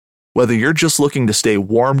Whether you're just looking to stay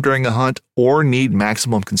warm during a hunt or need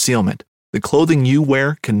maximum concealment, the clothing you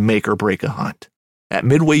wear can make or break a hunt. At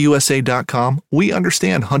MidwayUSA.com, we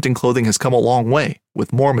understand hunting clothing has come a long way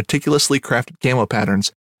with more meticulously crafted camo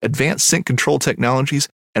patterns, advanced scent control technologies,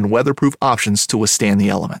 and weatherproof options to withstand the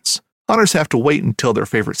elements. Hunters have to wait until their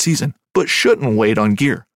favorite season, but shouldn't wait on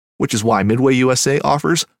gear, which is why Midway USA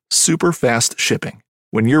offers super fast shipping.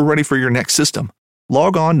 When you're ready for your next system,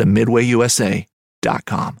 log on to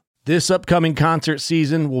MidwayUSA.com. This upcoming concert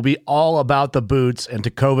season will be all about the boots, and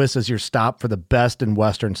Tecovas is your stop for the best in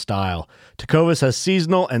Western style. Tecovas has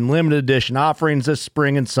seasonal and limited edition offerings this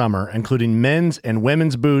spring and summer, including men's and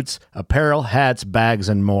women's boots, apparel, hats, bags,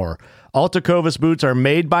 and more. All Tecovas boots are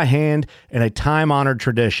made by hand in a time-honored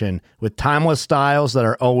tradition with timeless styles that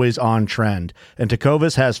are always on trend. And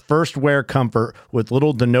Tecovas has first wear comfort with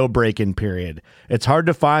little to no break-in period. It's hard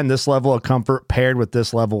to find this level of comfort paired with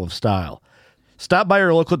this level of style. Stop by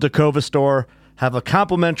your local Tecovas store, have a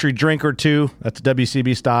complimentary drink or two, that's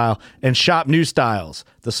WCB style, and shop new styles.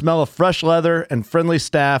 The smell of fresh leather and friendly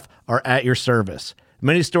staff are at your service.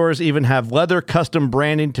 Many stores even have leather custom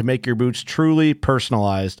branding to make your boots truly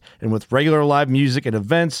personalized. And with regular live music and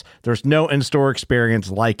events, there's no in-store experience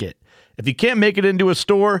like it. If you can't make it into a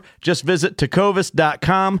store, just visit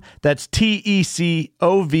Tecovas.com. That's TECOVAS.com.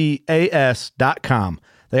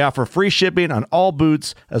 They offer free shipping on all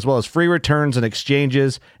boots, as well as free returns and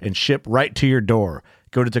exchanges, and ship right to your door.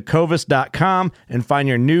 Go to Tecovas.com and find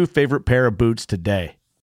your new favorite pair of boots today.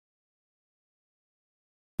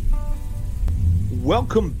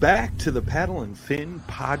 Welcome back to the Paddle and Fin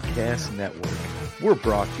Podcast Network. We're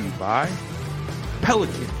brought to you by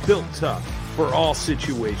Pelican, built tough for all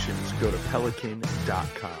situations. Go to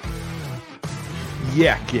Pelican.com.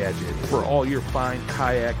 Yak Gadget, for all your fine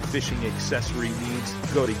kayak fishing accessory needs,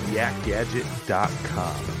 go to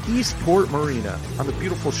yakgadget.com. Eastport Marina, on the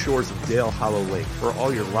beautiful shores of Dale Hollow Lake, for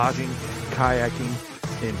all your lodging, kayaking,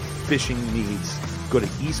 and fishing needs, go to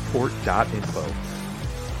eastport.info.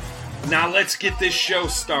 Now let's get this show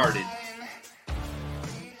started.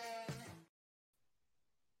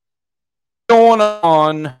 Going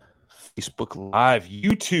on Facebook Live,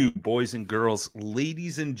 YouTube, boys and girls,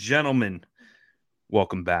 ladies and gentlemen.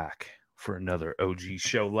 Welcome back for another OG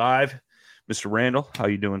show live. Mr. Randall, how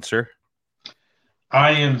you doing, sir?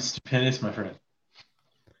 I am stupendous, my friend.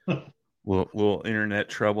 Little internet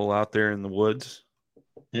trouble out there in the woods?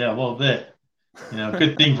 Yeah, a little bit. You know,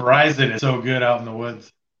 good thing Verizon is so good out in the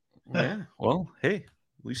woods. Yeah, well, hey, at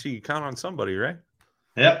least you can count on somebody, right?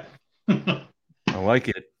 Yep. I like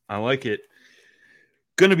it.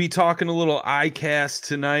 Going to be talking a little ICast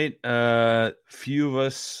tonight. Few of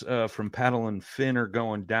us from Paddle and Fin are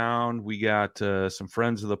going down. We got some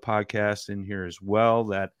friends of the podcast in here as well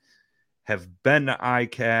that have been to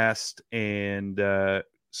ICast, and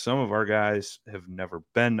some of our guys have never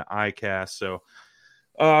been to ICast. So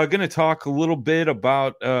going to talk a little bit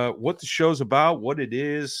about what the show's about, what it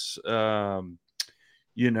is, what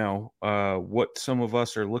some of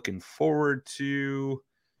us are looking forward to,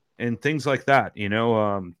 and things like that.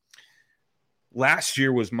 Last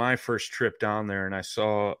year was my first trip down there, and I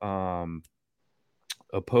saw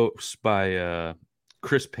a post by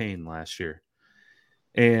Chris Payne last year.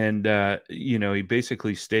 And, he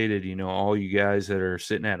basically stated, all you guys that are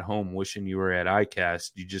sitting at home wishing you were at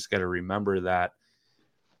ICast, you just got to remember that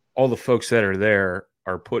all the folks that are there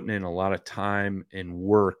are putting in a lot of time and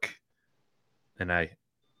work. And I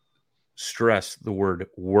stress the word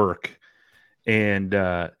work. And,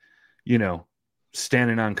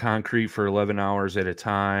 standing on concrete for 11 hours at a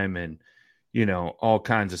time and, all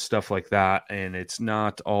kinds of stuff like that. And it's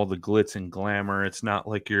not all the glitz and glamour. It's not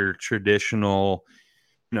like your traditional,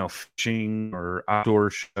 fishing or outdoor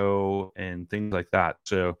show and things like that.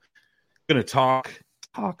 So I'm going to talk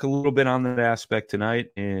a little bit on that aspect tonight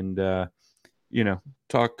and,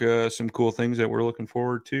 talk some cool things that we're looking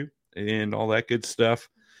forward to and all that good stuff.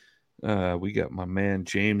 We got my man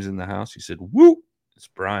James in the house. He said, "Woo, it's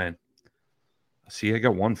Brian." See, I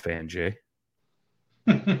got one fan, Jay.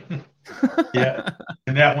 Yeah,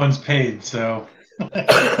 and that one's paid, so.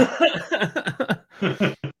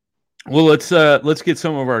 Well, let's get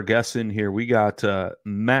some of our guests in here. We got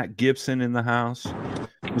Matt Gibson in the house,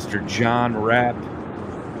 Mr. John Rapp,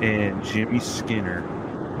 and Jimmy Skinner.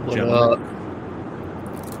 What up?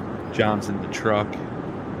 John's in the truck.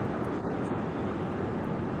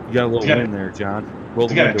 You got a little wind there, John. Roll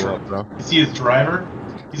the window up, bro. You see his driver?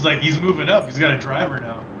 He's moving up. He's got a driver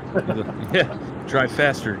now. Yeah, drive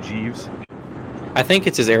faster, Jeeves. I think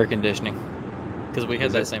it's his air conditioning because we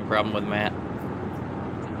had that same problem with Matt.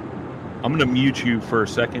 I'm going to mute you for a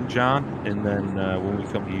second, John, and then when we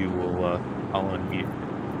come to you, I'll unmute.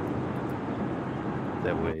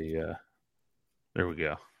 That way, there we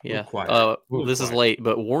go. Yeah. Quiet. This is late,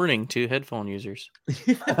 but warning to headphone users.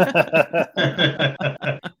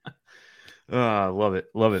 Love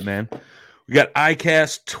it, man. We got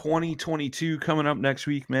ICast 2022 coming up next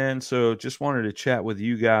week, man. So just wanted to chat with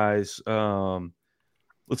you guys.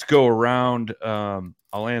 Let's go around.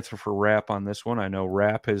 I'll answer for Rap on this one. I know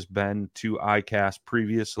Rap has been to ICast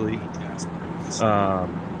previously. And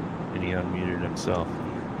he unmuted himself.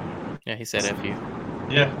 Yeah, he said F you.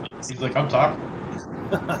 Yeah, he's like, I'm talking.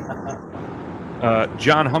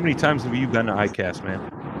 John, how many times have you been to ICast, man?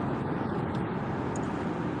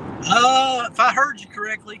 If I heard you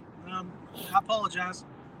correctly, I apologize.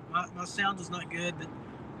 My sound is not good, but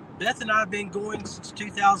Beth and I have been going since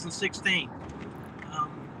 2016.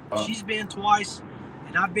 She's been twice,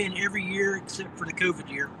 and I've been every year except for the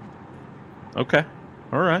COVID year. Okay.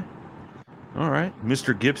 All right.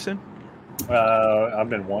 Mr. Gibson? I've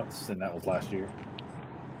been once, and that was last year.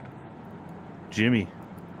 Jimmy?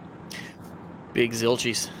 Big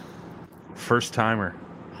Zilchies. First timer.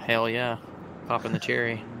 Hell yeah. Popping the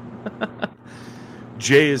cherry.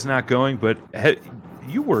 Jay is not going, but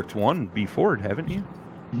you worked one before, haven't you?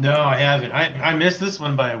 No, I haven't. I missed this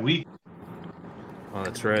one by a week. Oh,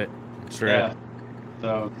 that's right. Yeah.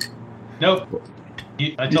 So, nope.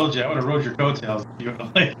 I told you I would have rode your coattails.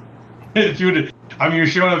 If you would, I mean, you're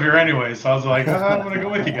showing up here anyway, so I was like, I'm gonna go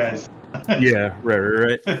with you guys. Yeah,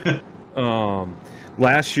 right.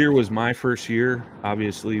 Last year was my first year,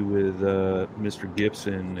 obviously, with Mr.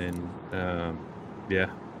 Gibson, and yeah,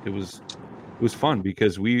 it was fun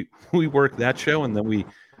because we worked that show, and then we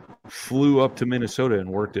flew up to Minnesota and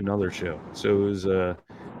worked another show. So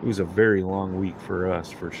it was a very long week for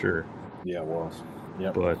us, for sure. Yeah, it was.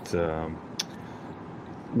 Yeah. But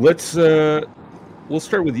we'll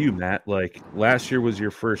start with you, Matt. Like, last year was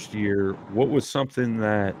your first year. What was something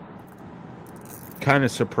that kind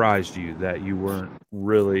of surprised you that you weren't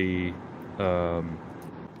really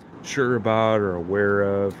sure about or aware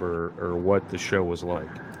of, or what the show was like?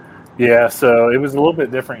 Yeah, so it was a little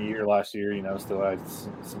bit different year last year. Still had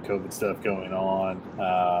some COVID stuff going on.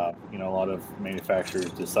 A lot of manufacturers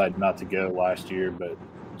decided not to go last year, but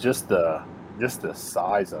just the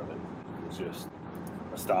size of it was just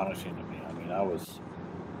astonishing to me. I mean, I was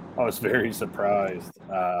very surprised.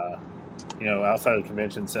 Outside of the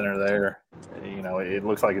convention center there, it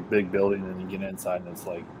looks like a big building, and you get inside, and it's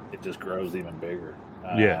like it just grows even bigger.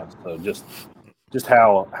 So just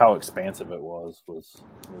how expansive it was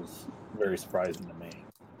very surprising to me.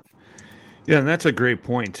 Yeah, and that's a great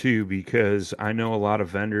point too, because I know a lot of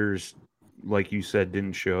vendors, like you said,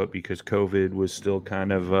 didn't show up because COVID was still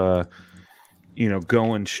kind of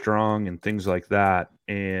going strong and things like that,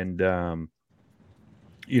 and a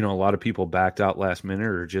lot of people backed out last minute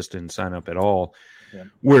or just didn't sign up at all. Yeah.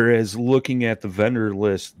 Whereas looking at the vendor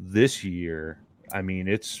list this year, I mean,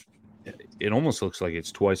 it almost looks like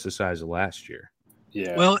it's twice the size of last year.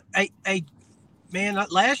 Yeah. Well, man,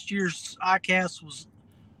 last year's ICast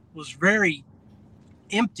was very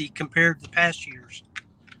empty compared to past years.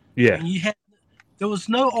 Yeah. And there was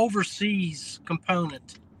no overseas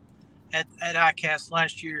component at ICast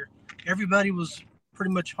last year. Everybody was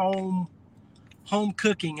pretty much home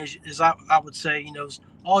cooking, as I would say. It was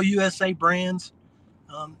all USA brands.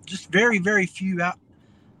 Just very, very few out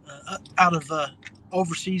of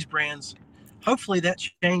overseas brands. Hopefully that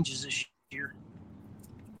changes this year.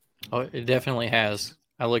 Oh, it definitely has.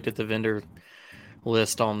 I looked at the vendor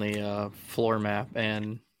list on the floor map,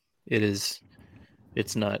 and it's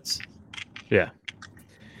nuts. Yeah.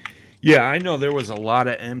 Yeah, I know there was a lot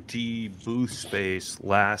of empty booth space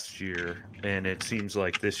last year, and it seems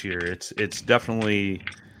like this year it's definitely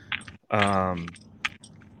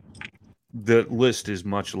the list is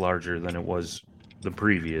much larger than it was the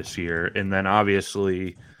previous year. And then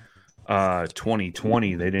obviously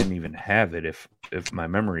 2020 they didn't even have it, if my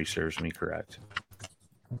memory serves me correct.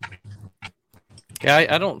 Yeah,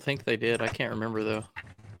 I don't think they did. I can't remember though.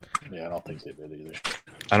 Yeah, I don't think they did either.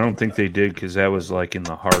 I don't think they did, because that was like in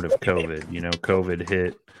the heart of COVID. COVID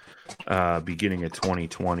hit beginning of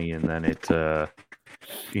 2020, and then it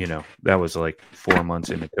that was like 4 months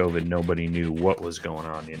into COVID. Nobody knew what was going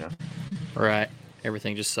on, Right.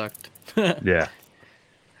 Everything just sucked. Yeah.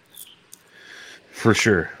 For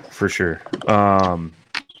sure.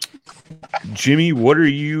 Jimmy, what are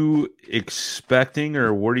you expecting,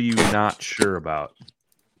 or what are you not sure about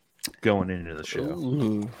going into the show?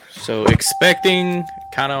 Ooh. So expecting,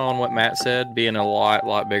 kind of on what Matt said, being a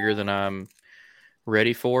lot bigger than I'm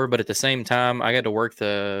ready for. But at the same time, I got to work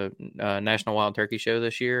the National Wild Turkey Show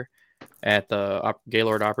this year at the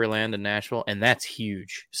Gaylord Opryland in Nashville, and that's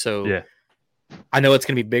huge. So yeah, I know it's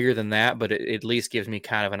going to be bigger than that, but it at least gives me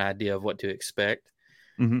kind of an idea of what to expect.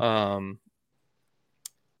 Mm-hmm.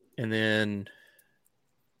 And then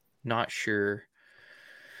not sure.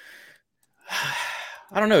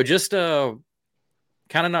 I don't know, just kind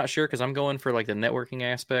of not sure because I'm going for like the networking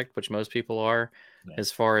aspect, which most people are,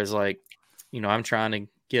 as far as like, I'm trying to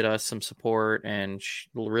get us some support and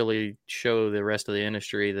really show the rest of the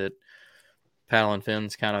industry that Paddle and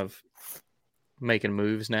Fin's kind of making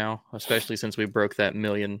moves now, especially since we broke that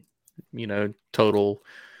million, total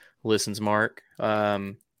listens mark.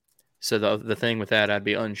 So the thing with that I'd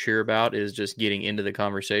be unsure about is just getting into the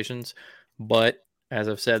conversations. But as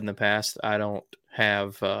I've said in the past, I don't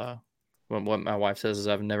have what my wife says is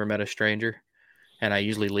I've never met a stranger, and I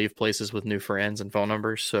usually leave places with new friends and phone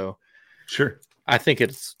numbers. So sure, I think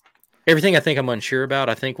it's everything I think I'm unsure about,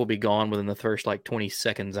 I think will be gone within the first 20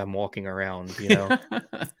 seconds I'm walking around,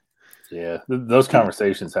 Yeah, those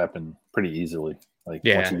conversations happen pretty easily. Once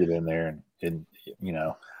you get in there and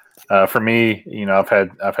for me, I've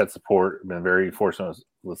had support. Been very fortunate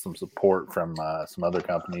with some support from some other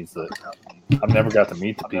companies that I've never got to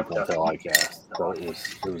meet the people until ICast. So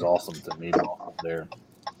it was awesome to meet them there.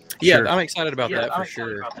 Yeah, sure. I'm excited about that for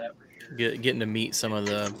sure. Getting to meet some of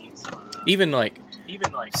the, even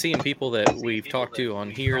seeing people that we've talked to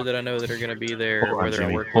on here that I know that are going to be there.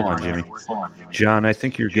 Hold on, Jimmy. John, I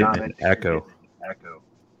think you're getting an echo.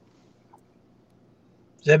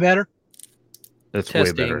 Is that better? That's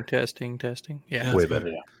way better. Testing. Yeah. Way better.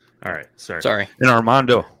 Yeah. All right. Sorry. And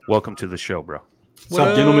Armando, welcome to the show, bro. What's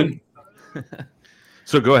up, gentlemen?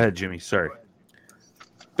 So go ahead, Jimmy. Sorry.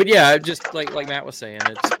 But yeah, just like Matt was saying,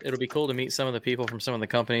 it'll be cool to meet some of the people from some of the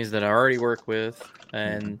companies that I already work with,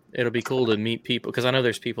 and it'll be cool to meet people because I know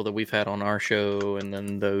there's people that we've had on our show and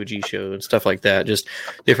then the OG show and stuff like that. Just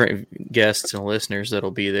different guests and listeners that'll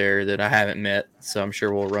be there that I haven't met, so I'm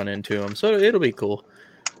sure we'll run into them. So it'll be cool.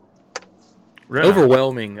 Right.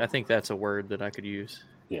 Overwhelming, I think that's a word that I could use.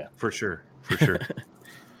 Yeah, for sure.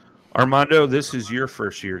 Armando, this is your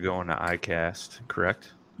first year going to ICast,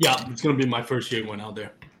 correct? Yeah, it's going to be my first year going out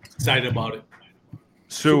there. Excited about it.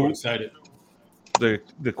 So super excited.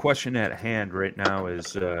 The question at hand right now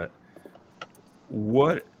is,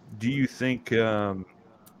 what do you think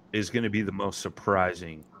is going to be the most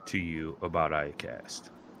surprising to you about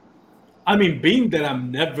ICast? I mean, being that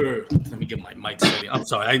I'm never. Let me get my mic steady. I'm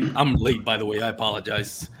sorry. I'm late, by the way. I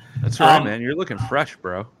apologize. That's all right, man. You're looking fresh,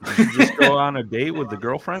 bro. Did you just go on a date with the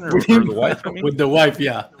girlfriend or the wife? I mean? With the wife,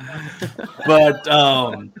 yeah. But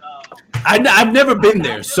I've never been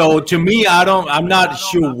there, so to me, I'm not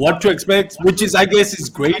sure what to expect. Which is, I guess, is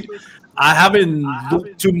great. I haven't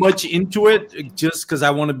looked too much into it just because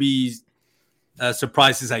I want to be as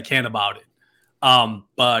surprised as I can about it.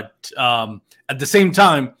 But at the same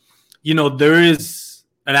time, there is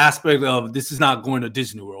an aspect of this is not going to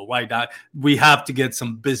Disney World, right? We have to get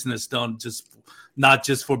some business done, not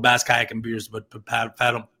just for Bass Kayak and Beers, but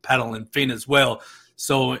Paddle and Fin as well.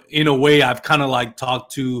 So in a way, I've kind of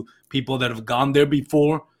talked to people that have gone there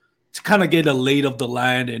before to kind of get a lay of the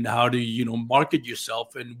land and how to, market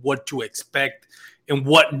yourself and what to expect and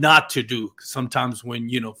what not to do. Sometimes when,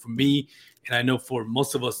 for me, and I know for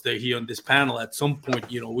most of us that are here on this panel, at some point,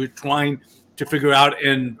 we're trying to figure out,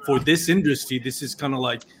 and for this industry, this is kind of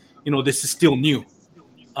this is still new.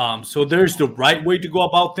 So there's the right way to go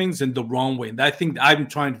about things and the wrong way. And I think I'm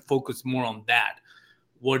trying to focus more on that.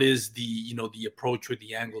 What is the approach or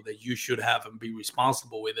the angle that you should have and be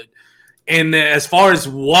responsible with it? And as far as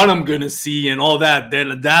what I'm going to see and all that,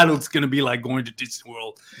 then that's going to be like going to Disney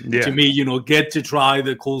World to me, get to try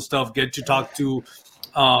the cool stuff, get to talk to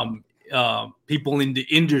people in the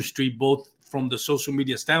industry, both from the social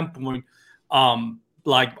media standpoint,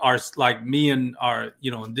 like me and our,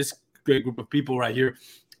 and this great group of people right here,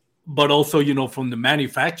 but also, from the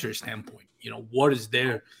manufacturer standpoint, what is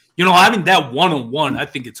there, having that one-on-one, I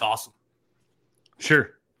think it's awesome.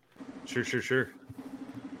 Sure.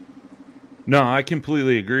 No, I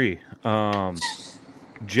completely agree.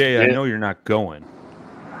 Jay, I know you're not going,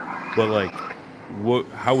 but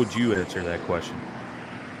how would you answer that question?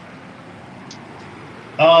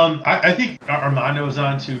 I think Armando's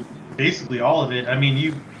on to basically all of it. I mean,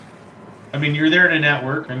 you're there to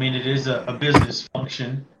network. I mean, it is a business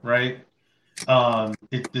function, right?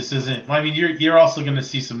 This isn't. I mean, you're also going to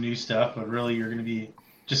see some new stuff, but really, you're going to be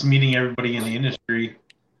just meeting everybody in the industry.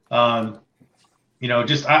 I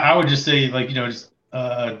would just say,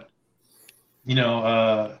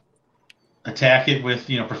 attack it with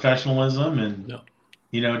professionalism and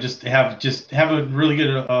just have a really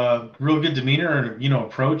good real good demeanor and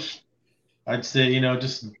approach. I'd say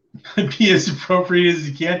just be as appropriate as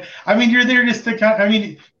you can. I mean, you're there just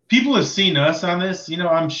to people have seen us on this.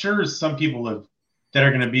 I'm sure some people that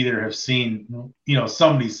are going to be there have seen,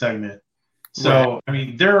 somebody's segment. So, right. I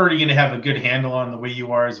mean, they're already going to have a good handle on the way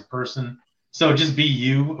you are as a person. So just be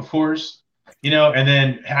you, of course, and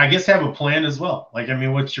then I guess have a plan as well. Like, I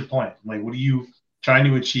mean, what's your plan? Like, what are you trying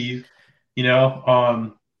to achieve?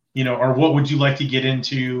 Or what would you like to get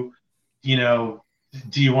into? Do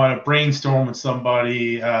you want to brainstorm with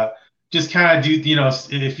somebody? Just kind of do,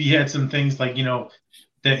 if you had some things like,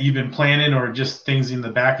 that you've been planning or just things in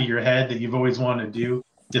the back of your head that you've always wanted to do,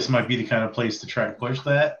 this might be the kind of place to try to push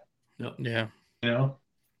that. Yeah.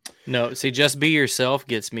 No, see, just be yourself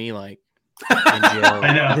gets me like in jail.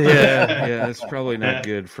 I know. Yeah, it's probably not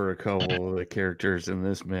good for a couple of the characters in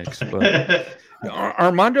this mix. But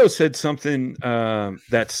Armando said something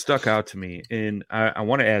that stuck out to me, and I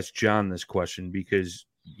want to ask John this question because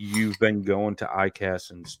you've been going to ICast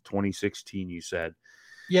since 2016. You said,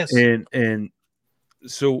 yes, and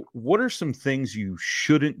so what are some things you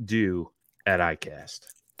shouldn't do at ICast?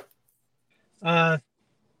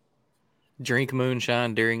 Drink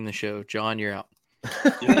moonshine during the show. John, you're out.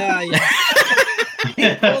 Yeah.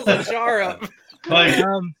 He pulls the jar up. Like,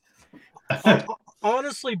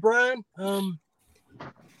 honestly, Brian,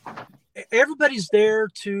 everybody's there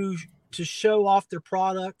to show off their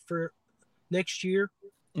product for next year,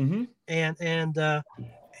 and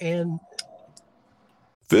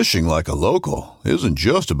fishing like a local isn't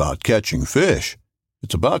just about catching fish.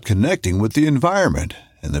 It's about connecting with the environment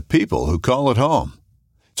and the people who call it home.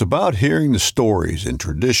 It's about hearing the stories and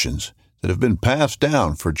traditions that have been passed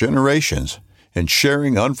down for generations and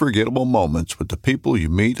sharing unforgettable moments with the people you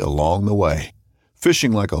meet along the way.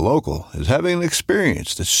 Fishing like a local is having an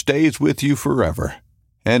experience that stays with you forever.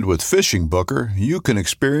 And with Fishing Booker, you can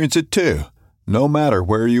experience it too, no matter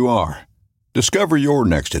where you are. Discover your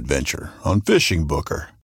next adventure on Fishing Booker.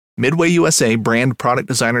 Midway USA brand product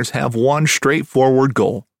designers have one straightforward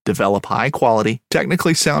goal: develop high-quality,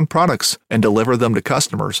 technically sound products and deliver them to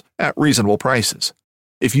customers at reasonable prices.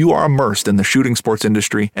 If you are immersed in the shooting sports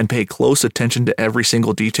industry and pay close attention to every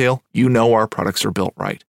single detail, you know our products are built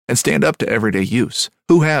right and stand up to everyday use.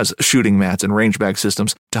 Who has shooting mats and range bag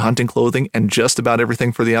systems to hunting clothing and just about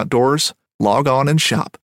everything for the outdoors? Log on and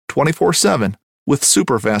shop 24/7 with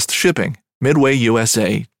super fast shipping.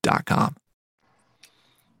 MidwayUSA.com.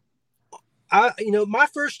 My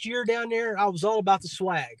first year down there, I was all about the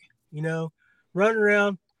swag, running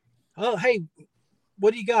around. Oh, hey,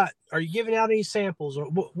 what do you got? Are you giving out any samples or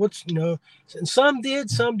what's, and some did,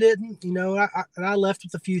 some didn't, and I left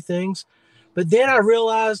with a few things, but then I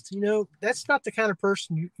realized, that's not the kind of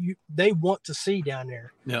person they want to see down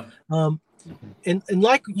there. Yeah. And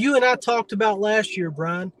like you and I talked about last year,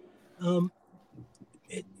 Brian,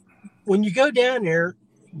 when you go down there,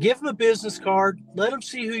 give them a business card, let them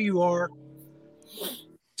see who you are,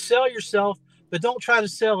 sell yourself, but don't try to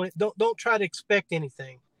sell it. Don't try to expect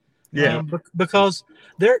anything. Yeah. Because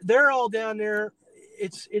they're all down there.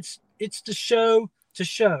 It's the show to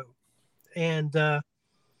show. And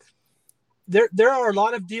there are a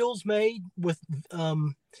lot of deals made with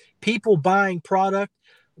people buying product.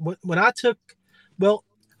 When I took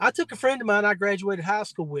a friend of mine I graduated high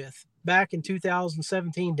school with back in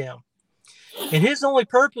 2017 down. And his only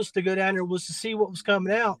purpose to go down there was to see what was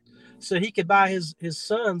coming out so he could buy his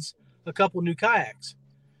sons a couple new kayaks.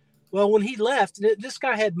 Well, when he left, this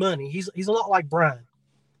guy had money. He's a lot like Brian.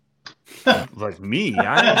 Like me?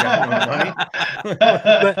 I ain't got no money.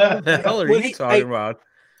 What the hell are you talking about?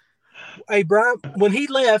 Hey, Brian, when he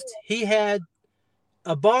left, he had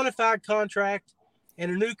a bona fide contract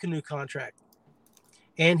and a new canoe contract.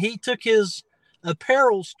 And he took his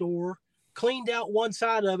apparel store, cleaned out one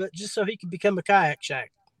side of it just so he could become a kayak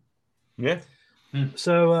shack. Yeah.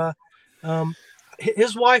 So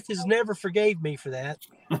his wife has never forgave me for that.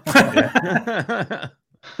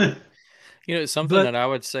 Something that I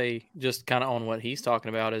would say just kind of on what he's talking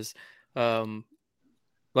about is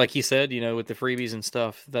like he said, with the freebies and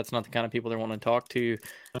stuff, that's not the kind of people they want to talk to,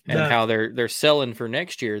 and how they're selling for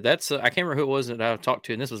next year. That's I can't remember who it was that I talked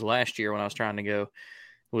to, and this was last year when I was trying to go,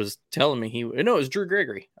 was telling me it was Drew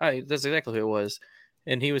Gregory. That's exactly who it was.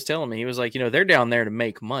 And he was telling me, he was like, they're down there to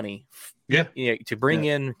make money. Yeah. To bring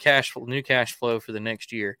in new cash flow for the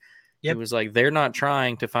next year. Yep. It was like, they're not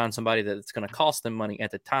trying to find somebody that's going to cost them money at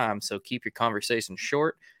the time. So keep your conversation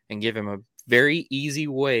short and give them a very easy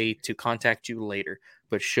way to contact you later,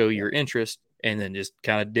 but show your interest and then just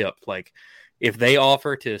kind of dip. Like if they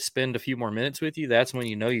offer to spend a few more minutes with you, that's when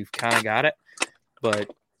you've kind of got it. But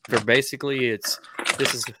for basically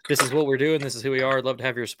this is what we're doing. This is who we are. I'd love to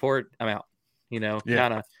have your support. I'm out,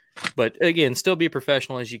 kind of, but again, still be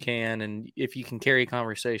professional as you can. And if you can carry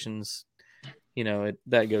conversations,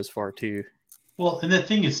 that goes far too. Well, and the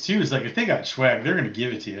thing is too is like if they got swag, they're going to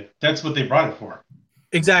give it to you. That's what they brought it for.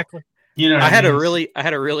 Exactly. I had a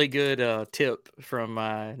really good tip from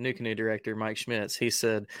my new canoe director, Mike Schmitz. He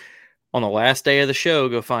said, on the last day of the show,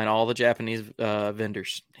 go find all the Japanese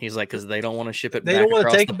vendors. He's like, because they don't want to ship it. They back don't want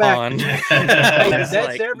to take the it back. pond. That's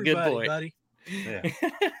like, everybody, buddy. Yeah.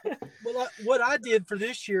 Well, what I did for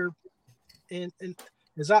this year, and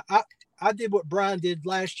is I did what Brian did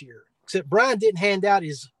last year, except Brian didn't hand out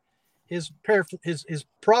his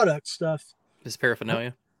product stuff, his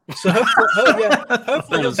paraphernalia. So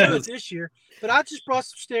hopefully he'll do it this year. But I just brought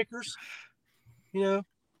some stickers, give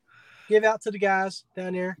out to the guys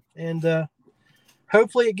down there, and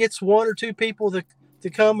hopefully it gets one or two people to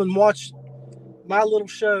come and watch my little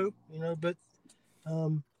show, But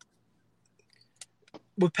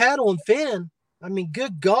with Paddle and Fin, I mean,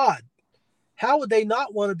 good God, how would they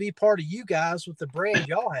not want to be part of you guys with the brand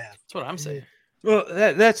y'all have? That's what I'm saying. Well,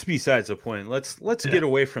 that's besides the point. Let's get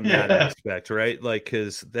away from that aspect, right? Like,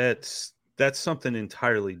 because that's something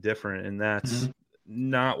entirely different, and that's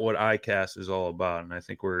not what ICast is all about. And I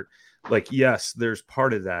think we're like, yes, there's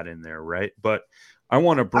part of that in there, right? But I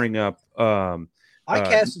want to bring up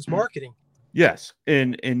ICast is marketing. Yes,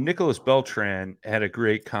 and Nicholas Beltran had a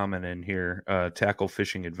great comment in here. Tackle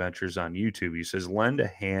Fishing Adventures on YouTube. He says, "Lend a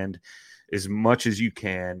hand as much as you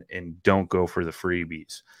can, and don't go for the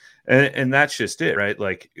freebies." And that's just it, right?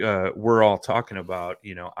 Like we're all talking about,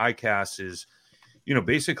 ICast is,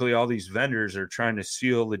 basically all these vendors are trying to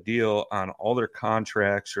seal the deal on all their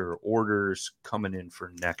contracts or orders coming in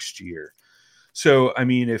for next year. So, I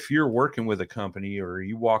mean, if you're working with a company or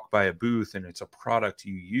you walk by a booth and it's a product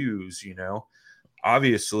you use,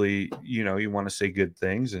 obviously, you want to say good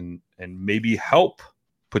things and maybe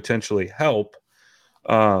potentially help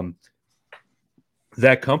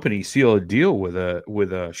that company seal a deal with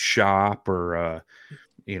a shop or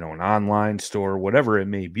an online store, whatever it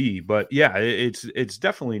may be. But yeah, it's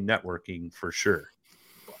definitely networking for sure.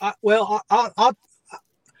 I'm gonna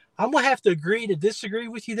have to agree to disagree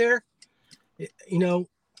with you there.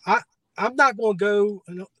 I'm not going to go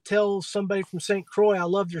and tell somebody from St. Croix I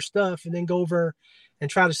love your stuff and then go over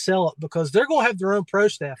and try to sell it because they're going to have their own pro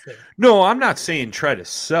staff there. No, I'm not saying try to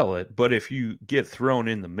sell it, but if you get thrown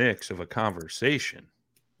in the mix of a conversation,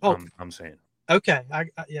 I'm saying. Okay.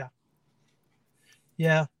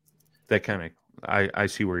 Yeah. That kind of, I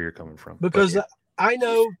see where you're coming from. Because I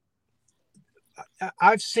know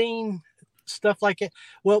I've seen stuff like it.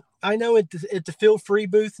 Well, I know at the Feel Free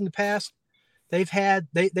booth in the past, they'll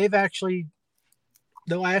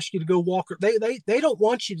ask you to go walk. They don't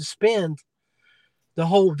want you to spend the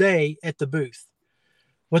whole day at the booth.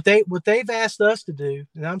 What they've asked us to do,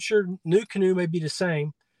 and I'm sure New Canoe may be the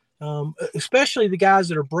same, especially the guys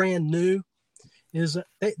that are brand new, is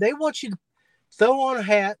they want you to throw on a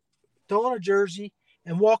hat, throw on a jersey,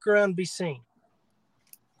 and walk around and be seen.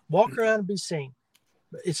 Walk around and be seen.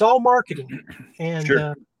 It's all marketing, and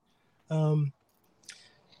sure. And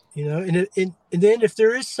then if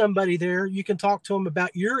there is somebody there, you can talk to them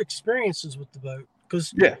about your experiences with the boat.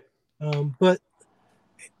 Because but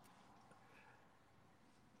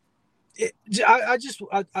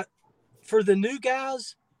for the new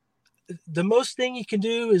guys, the most thing you can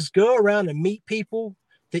do is go around and meet people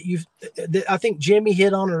that I think Jimmy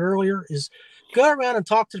hit on it earlier, is go around and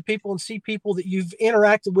talk to the people and see people that you've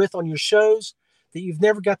interacted with on your shows that you've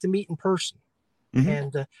never got to meet in person. Mm-hmm.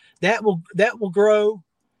 And that will grow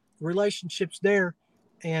relationships there.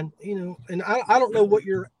 And, and I don't know what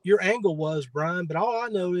your angle was, Brian, but all I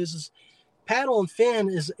know is Paddle and Fin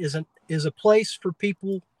is a place for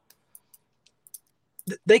people.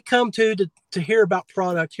 They come to hear about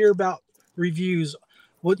product, hear about reviews,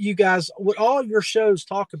 what all your shows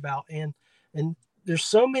talk about. And there's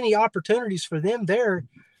so many opportunities for them there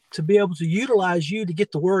to be able to utilize you to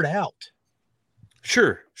get the word out.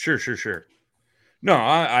 Sure. No,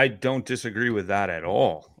 I don't disagree with that at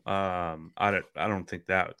all. I don't think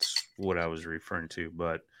that's what I was referring to,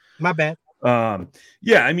 but my bad.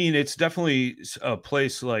 Yeah, I mean, it's definitely a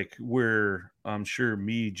place like where I'm sure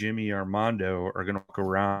me, Jimmy, Armando are going to walk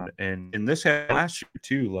around, and this happened last year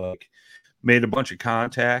too. Like, made a bunch of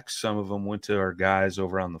contacts. Some of them went to our guys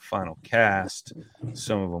over on the Final Cast.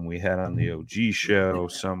 Some of them we had on the OG show.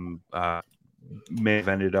 Some may have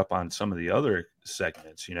ended up on some of the other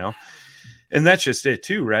segments, And that's just it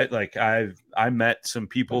too, right? Like I met some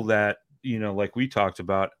people that, like we talked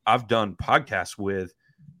about, I've done podcasts with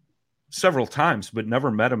several times, but never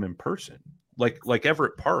met them in person. Like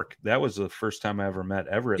Everett Park. That was the first time I ever met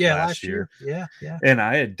Everett last year. Yeah. And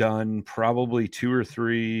I had done probably 2 or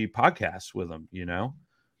 3 podcasts with him,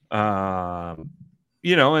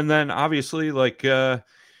 and then obviously like,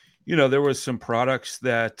 there was some products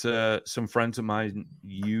that some friends of mine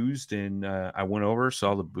used, and I went over,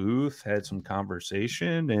 saw the booth, had some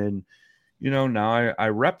conversation, and, now I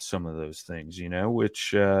rep some of those things,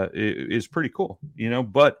 which is pretty cool,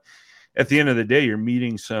 but at the end of the day, you're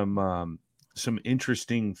meeting some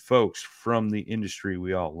interesting folks from the industry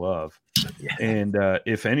we all love. Yeah. And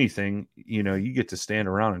if anything, you get to stand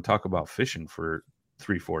around and talk about fishing for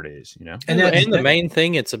 3-4 days, And the main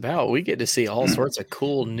thing it's about, we get to see all sorts of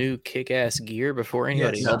cool new kick-ass gear before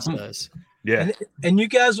anybody else does. Yeah. And you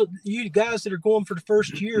guys that are going for the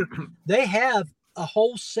first year, they have a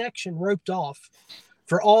whole section roped off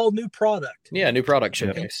for all new product. Yeah, new product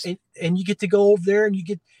showcase. And you get to go over there and you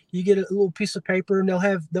get a little piece of paper, and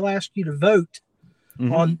they'll ask you to vote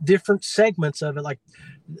on different segments of it, like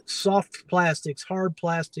soft plastics, hard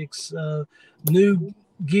plastics, new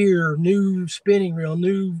gear, new spinning reel,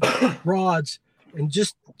 new rods, and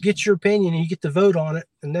just get your opinion, and you get to vote on it.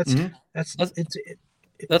 And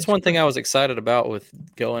that's one thing I was excited about with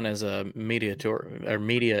going as a media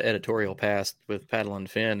editorial pass with Paddle and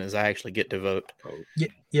Fin, is I actually get to vote.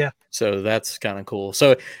 Yeah. So that's kind of cool.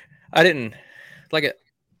 So I didn't like it.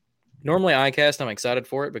 Normally ICast, I'm excited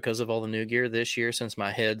for it because of all the new gear this year, since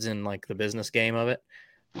my head's in like the business game of it.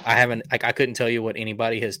 I couldn't tell you what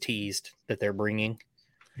anybody has teased that they're bringing.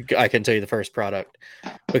 I can tell you the first product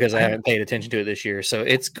because I haven't paid attention to it this year. So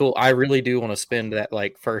it's cool. I really do want to spend that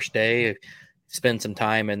like first day, spend some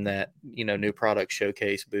time in that, new product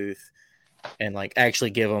showcase booth, and like actually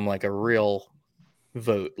give them like a real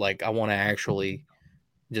vote. Like I want to actually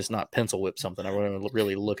just not pencil whip something. I want to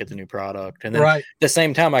really look at the new product. And then at the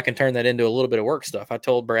same time, I can turn that into a little bit of work stuff. I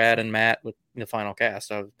told Brad and Matt with the final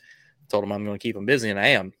cast, I told them I'm going to keep them busy, and I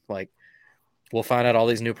am. Like, we'll find out all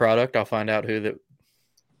these new product. I'll find out who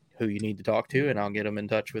you need to talk to, and I'll get them in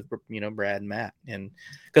touch with, Brad and Matt. And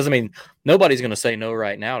because, nobody's going to say no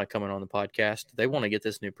right now to coming on the podcast. They want to get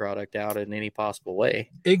this new product out in any possible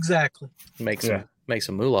way. Exactly. Make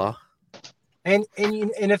some moolah. And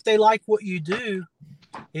if they like what you do,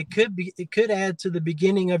 it could add to the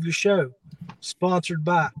beginning of your show. Sponsored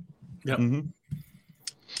by. Yep. Mm-hmm.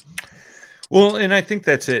 Well, and I think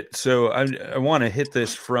that's it. So I want to hit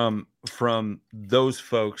this from those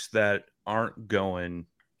folks that aren't going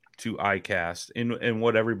to ICast and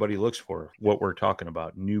what everybody looks for, what we're talking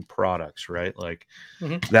about, new products, right? Like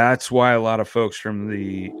that's why a lot of folks from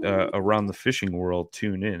the around the fishing world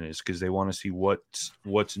tune in, is because they want to see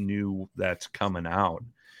what's new that's coming out.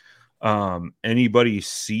 Anybody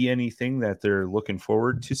see anything that they're looking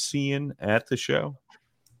forward to seeing at the show?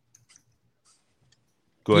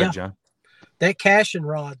 Go ahead, John. That casting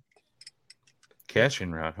rod.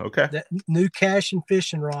 Casting rod, okay. That new casting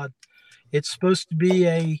fishing rod. It's supposed to be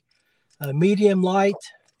a medium light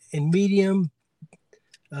and medium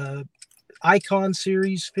Icon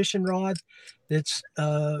series fishing rod that's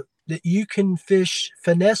that you can fish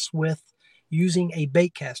finesse with using a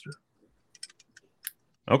bait caster.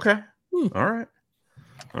 Okay. All right.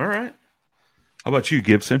 How about you,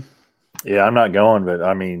 Gibson? Yeah, I'm not going, but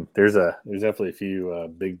there's definitely a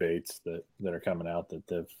few big baits that are coming out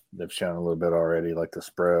that they've shown a little bit already, like the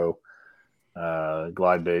Spro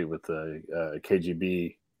glide bait with the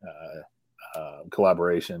KGB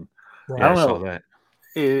collaboration. Right. I don't know. I saw that.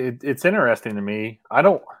 It's interesting to me. I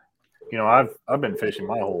don't, I've been fishing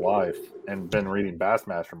my whole life and been reading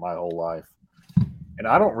Bassmaster my whole life, and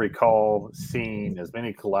I don't recall seeing as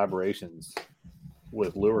many collaborations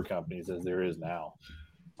with lure companies as there is now.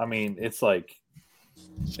 It's like,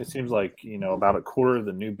 it seems like, about a quarter of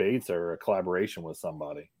the new baits are a collaboration with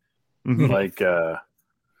somebody. Mm-hmm. Like,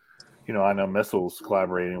 I know Missile's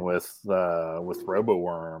collaborating with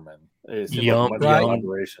RoboWorm, and it's Yum, like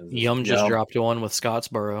collaborations. Yum just dropped one with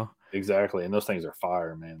Scottsboro. Exactly, and those things are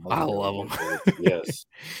fire, man. I love them. Yes,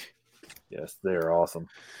 they're awesome.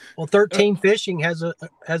 Well, 13 Fishing has a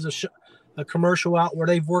commercial out where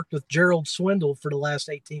they've worked with Gerald Swindle for the last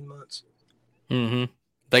 18 months. Mm-hmm.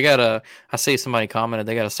 They got I see somebody commented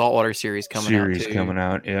they got a saltwater series coming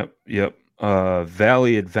out. Yep.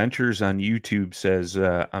 Valley Adventures on YouTube says,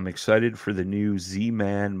 I'm excited for the new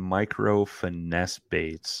Z-Man micro finesse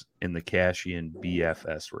baits in the Cashian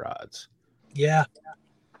BFS rods. Yeah.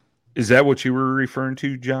 Is that what you were referring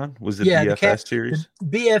to, John? Was the BFS series? The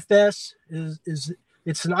BFS is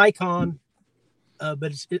it's an Icon,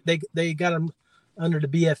 but they got them under the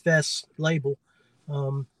BFS label.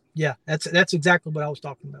 Yeah, that's exactly what I was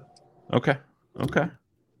talking about. Okay.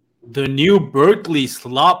 The new Berkeley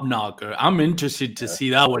slop knocker. I'm interested to see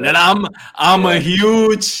that one. And I'm a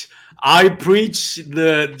huge. I preach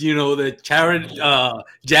the charity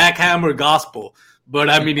jackhammer gospel, But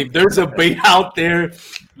I mean, if there's a bait out there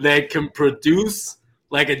that can produce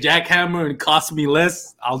like a jackhammer and cost me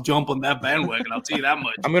less, I'll jump on that bandwagon. I'll tell you that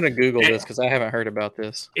much. I'm gonna Google this because I haven't heard about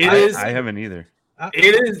this. I haven't either.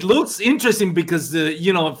 Looks interesting because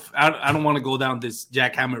I don't want to go down this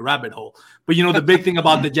jackhammer rabbit hole, but the big thing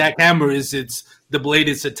about the jackhammer is the blade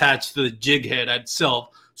is attached to the jig head itself,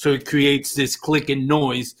 so it creates this clicking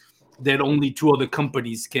noise that only 2 other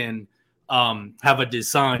companies can have a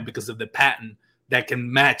design because of the patent that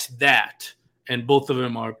can match that, and both of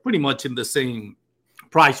them are pretty much in the same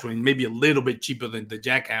price range, maybe a little bit cheaper than the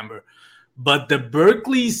jackhammer. But the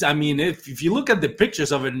Berkeley's, I mean, if you look at the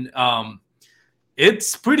pictures of it,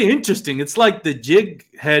 it's pretty interesting. It's like the jig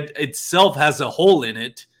head itself has a hole in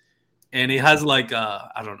it, and it has like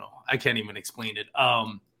I don't know, I can't even explain it.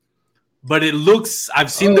 But it looks,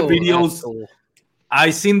 I've seen the videos. Cool.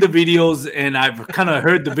 I've seen the videos, and I've kind of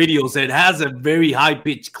heard the videos. It has a very high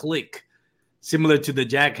pitched click, similar to the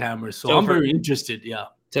jackhammer. So I'm very interested. Yeah.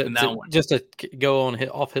 In that one. Just to go on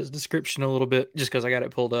off his description a little bit, just because I got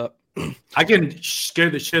it pulled up. I can share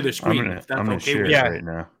the screen. I'm gonna share it right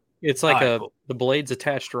now. It's like the blade's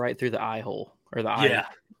attached right through the eye hole or the eye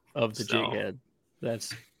of the jig head.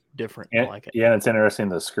 That's different. I like it. Yeah, and it's interesting.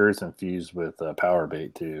 The skirt's infused with power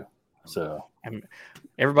bait too. So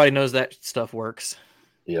everybody knows that stuff works.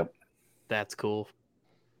 Yep, that's cool.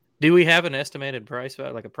 Do we have an estimated price,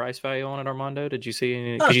 like a price value on it, Armando? Did you see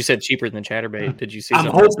any? Because you said cheaper than chatterbait. Did you see? I'm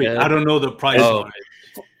hoping. I don't know the price.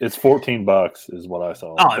 It's $14 is what I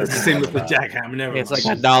saw. Oh, it's the same with the jackhammer. It's like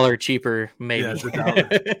 $1 cheaper, maybe. Yeah, it's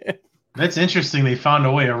 $1. That's interesting. They found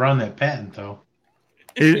a way around that patent, though.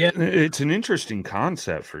 It's an interesting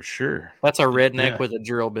concept for sure. That's a redneck with a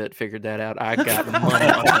drill bit figured that out. I got money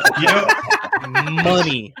on it.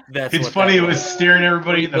 Money. It's funny. It was staring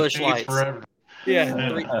everybody in the face forever. Yeah,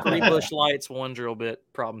 three bush lights, 1 drill bit,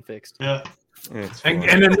 problem fixed. Yeah.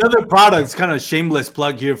 And another product, kind of shameless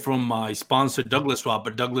plug here from my sponsor, Douglas Rod,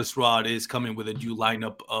 but Douglas Rod is coming with a new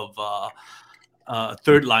lineup of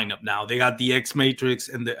third lineup now. They got the X Matrix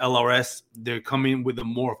and the LRS. They're coming with a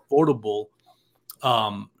more affordable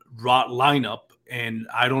rod lineup, and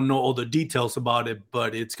I don't know all the details about it,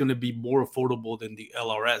 but it's going to be more affordable than the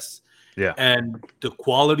LRS. Yeah, and the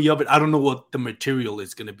quality of it, I don't know what the material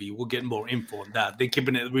is going to be. We'll get more info on that. They're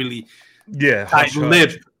keeping it really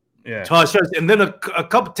tight-lipped. Yeah, and then a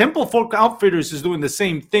couple Temple Fork Outfitters is doing the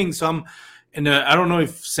same thing. So I don't know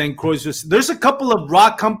if St. Croix there's a couple of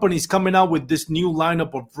rod companies coming out with this new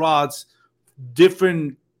lineup of rods,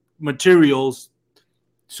 different materials.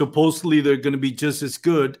 Supposedly they're going to be just as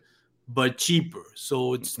good, but cheaper.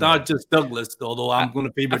 So it's not just Douglas, although I'm going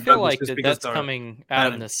to favor Douglas. I feel like that's coming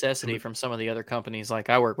out of necessity from some of the other companies.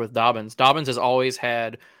 Like I work with Dobbins. Dobbins has always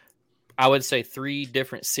had, I would say, 3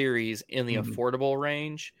 different series in the affordable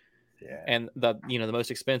range. Yeah. And the most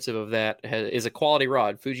expensive of that is a quality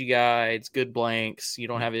rod, Fuji guides, good blanks. You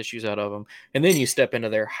don't have issues out of them. And then you step into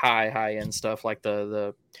their high end stuff, like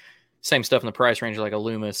the same stuff in the price range, like a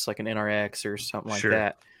Loomis, like an NRX or something like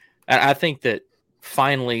that. I think that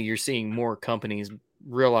finally you're seeing more companies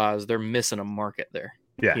realize they're missing a market there.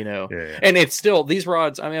 Yeah. And it's still these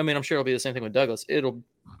rods. I mean, I'm sure it'll be the same thing with Douglas. It'll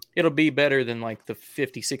be better than like the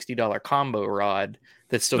 $50-$60 combo rod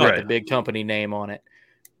that's still got the big company name on it.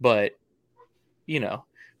 But,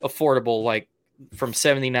 affordable, like from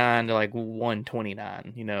 $79 to like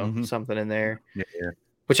 $129, something in there. Yeah.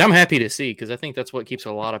 Which I'm happy to see because I think that's what keeps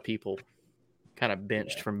a lot of people kind of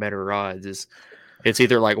benched from better rods. Is it's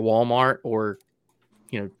either like Walmart or,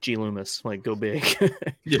 G Loomis, like go big.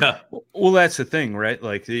 Yeah. Well, that's the thing, right?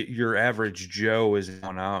 Like your average Joe is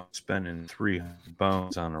going out spending 300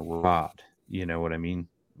 bones on a rod. You know what I mean?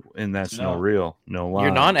 And that's no lie.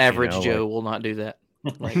 Your non-average Joe will not do that.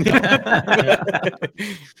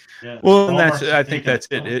 Well, and I think that's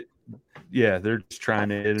it. They're just trying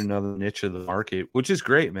to hit another niche of the market, which is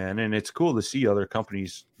great, man. And it's cool to see other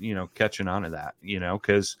companies, catching on to that,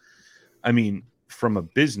 because I mean, from a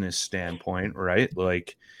business standpoint, right?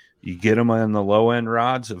 Like you get them on the low end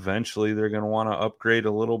rods, eventually they're going to want to upgrade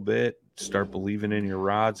a little bit, start believing in your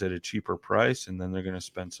rods at a cheaper price, and then they're going to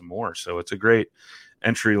spend some more. So it's a great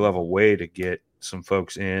entry level way to get some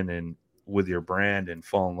folks in and with your brand and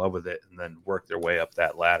fall in love with it and then work their way up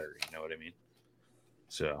that ladder. You know what I mean?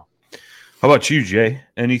 So how about you, Jay?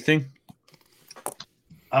 Anything?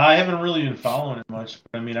 I haven't really been following it much.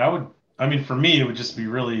 But for me, it would just be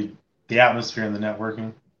really the atmosphere and the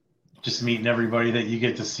networking, just meeting everybody that you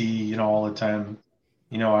get to see, all the time,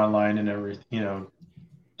 online and everything,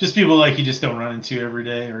 just people like you just don't run into every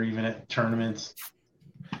day or even at tournaments,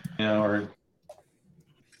 or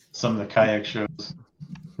some of the kayak shows.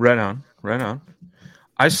 Right on.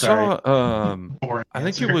 I Sorry. saw. Boring I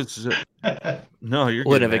think it answer. was. No, you're Wouldn't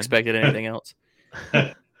good, have man. expected anything else.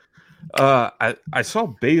 I saw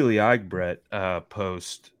Bailey Eichbrett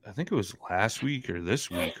post. I think it was last week or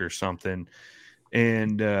this week or something.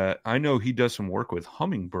 And I know he does some work with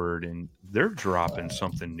Hummingbird, and they're dropping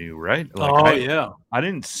something new, right? I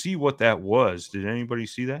didn't see what that was. Did anybody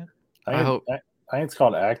see that? I think it's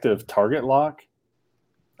called Active Target Lock.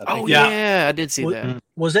 Yeah, I did see that.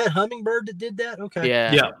 Was that Hummingbird that did that? Okay.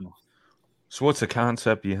 Yeah. So what's the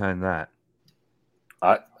concept behind that?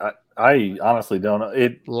 I honestly don't know.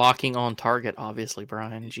 Locking on target, obviously,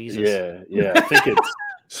 Brian. Jesus. Yeah. I think it's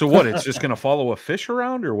So what? It's just going to follow a fish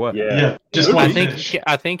around, or what? yeah. Just I one think fish.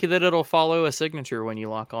 I think that it'll follow a signature when you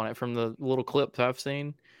lock on it from the little clips I've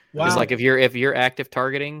seen. Wow. It's like if you're active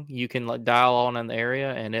targeting, you can dial on in the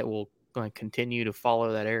area, and it will continue to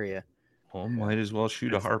follow that area. Well, might as well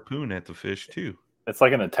shoot a harpoon at the fish too. It's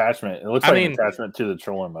like an attachment. It looks like an attachment to the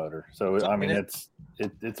trolling motor. So I mean, it's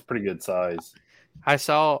pretty good size. I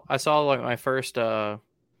saw like my first underwater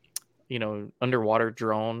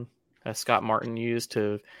drone that Scott Martin used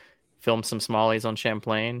to film some smallies on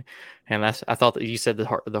Champlain, and I thought that you said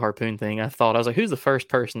the harpoon thing. I was like, who's the first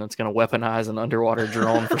person that's going to weaponize an underwater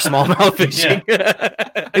drone for smallmouth fishing?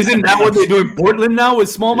 Isn't that what they do in Portland now with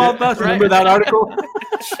smallmouth bass? Right. Remember that article?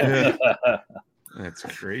 Yeah. That's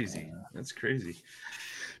crazy.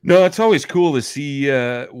 No, it's always cool to see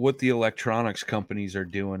what the electronics companies are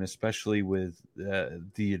doing, especially with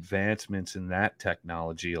the advancements in that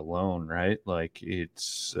technology alone, right? Like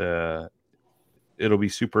it'll be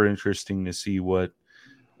super interesting to see what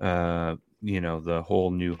the whole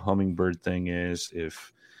new Hummingbird thing is,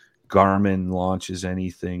 if Garmin launches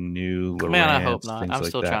anything new. Man, I hope not. I'm like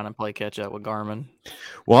still that. trying to play catch up with Garmin.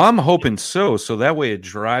 Well, I'm hoping so that way it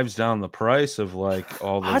drives down the price of like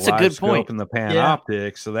all the That's a live good scope point. and the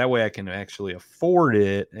Panoptic, so that way I can actually afford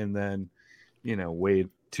it, and then wait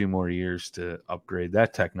 2 more years to upgrade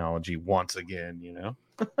that technology once again.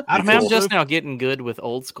 I'm just now getting good with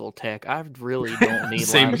old school tech. I really don't need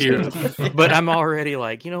Same live here. scope, but I'm already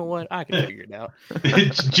like, you know what? I can figure it out.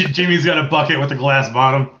 Jimmy's got a bucket with a glass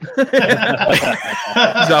bottom.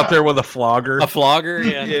 He's out there with a flogger. A flogger,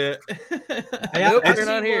 yeah. Hey, Nope, I've you're seen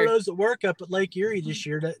not one here. of those at work up at Lake Erie this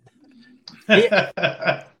year.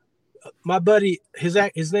 My buddy,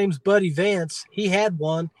 his name's Buddy Vance. He had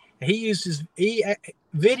one. And he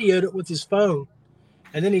videoed it with his phone,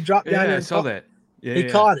 and then he dropped down. Yeah, there I and saw that. Yeah, he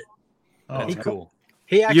caught it. Oh, That's cool.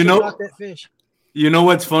 He actually caught that fish. You know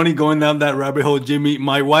what's funny going down that rabbit hole, Jimmy?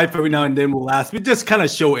 My wife every now and then will ask me, just kind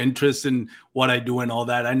of show interest in what I do and all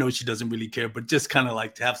that. I know she doesn't really care, but just kind of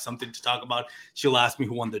like to have something to talk about. She'll ask me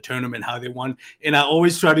who won the tournament, how they won. And I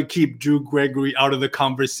always try to keep Drew Gregory out of the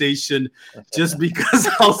conversation just because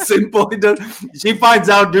how simple it does. She finds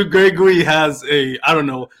out Drew Gregory has a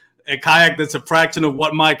kayak that's a fraction of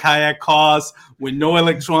what my kayak costs with no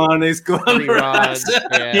electronics going Rods,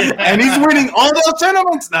 yeah. and he's winning all those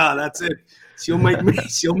tournaments. Nah, that's it. She'll make me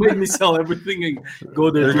sell everything and go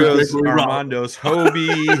there. There goes Armando's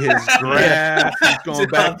Hobie, his graph. He's going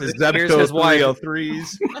back to Here's Zebco his wife.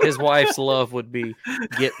 303s. His wife's love would be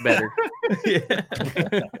get better.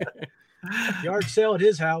 Yard sale at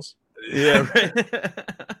his house. Yeah, right.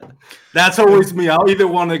 That's always me. I'll either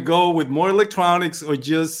want to go with more electronics or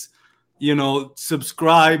just,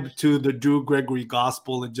 subscribe to the Drew Gregory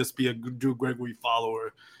gospel and just be a Drew Gregory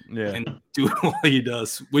follower and do what he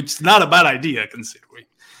does, which is not a bad idea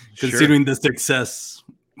considering the success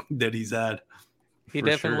that he's had. He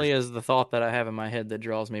definitely is the thought that I have in my head that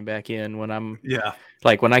draws me back in when I'm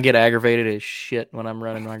when I get aggravated as shit when I'm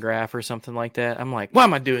running my graph or something like that. I'm like, why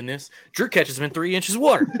am I doing this? Drew catches him in 3 inches of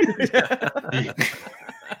water.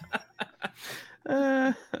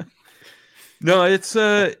 No, it's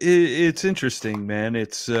interesting, man.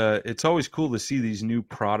 It's always cool to see these new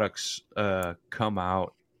products come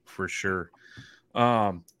out for sure.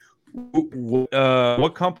 What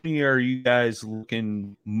company are you guys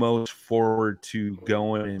looking most forward to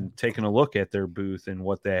going and taking a look at their booth and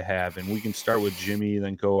what they have? And we can start with Jimmy,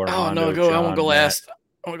 then go Armando. Oh no, John, I won't go Matt. last.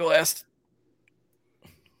 I want to go last.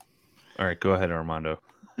 All right, go ahead, Armando.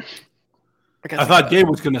 I thought Gabe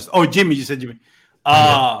was gonna. Oh, Jimmy, you said Jimmy.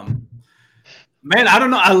 Man, I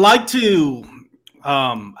don't know. I like to.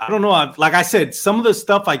 I don't know. Like I said, some of the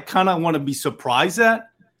stuff I kind of want to be surprised at.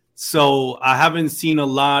 So I haven't seen a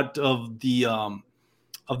lot of the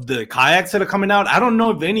kayaks that are coming out. I don't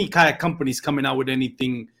know if any kayak company's coming out with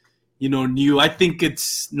anything, new. I think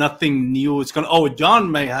it's nothing new. It's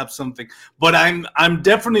John may have something, but I'm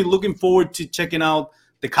definitely looking forward to checking out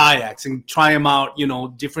the kayaks and try them out.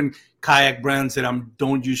 Different kayak brands that I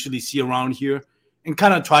don't usually see around here, and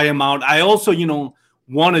kind of try them out. I also,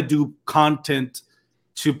 want to do content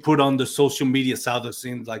to put on the social media side of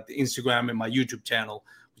things, like the Instagram and my YouTube channel,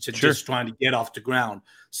 which are just trying to get off the ground.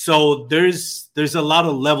 So there's a lot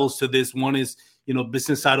of levels to this. One is,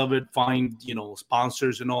 business side of it, find,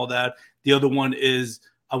 sponsors and all that. The other one is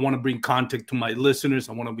I want to bring content to my listeners.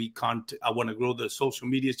 I want to grow the social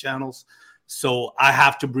media channels. So I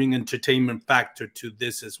have to bring entertainment factor to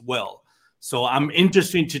this as well. So I'm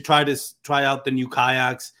interested to try out the new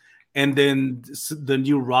kayaks and then the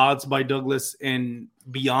new rods by Douglas. And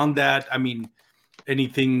beyond that, I mean,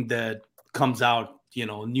 anything that comes out,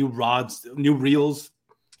 new rods, new reels,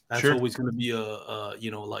 that's always going to be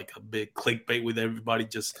like a big clickbait with everybody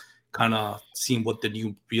just kind of seeing what the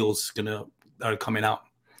new reels are coming out.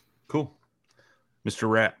 Cool. Mr.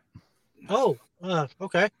 Rat. Oh,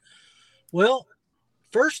 okay. Well,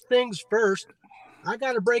 first things first, I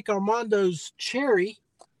got to break Armando's cherry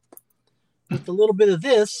with a little bit of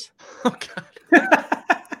this. Oh, God.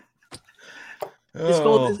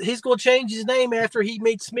 He's going to change his name after he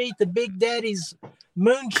meets me at the Big Daddy's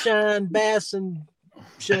Moonshine Bass and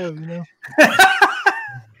show,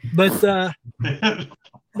 But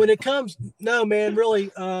when it comes, no, man,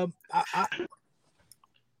 really,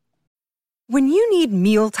 When you need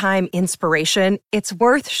mealtime inspiration, it's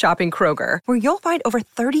worth shopping Kroger, where you'll find over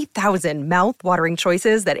 30,000 mouth-watering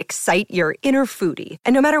choices that excite your inner foodie.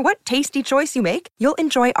 And no matter what tasty choice you make, you'll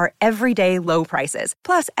enjoy our everyday low prices,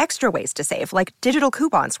 plus extra ways to save, like digital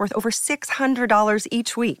coupons worth over $600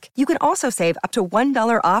 each week. You can also save up to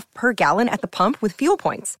 $1 off per gallon at the pump with fuel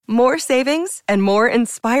points. More savings and more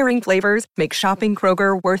inspiring flavors make shopping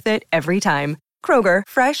Kroger worth it every time. Kroger,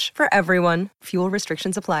 fresh for everyone. Fuel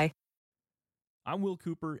restrictions apply. I'm Will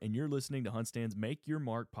Cooper, and you're listening to HuntStand's Make Your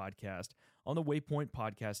Mark podcast on the Waypoint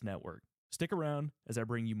Podcast Network. Stick around as I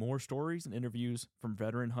bring you more stories and interviews from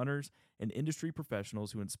veteran hunters and industry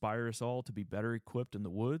professionals who inspire us all to be better equipped in the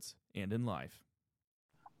woods and in life.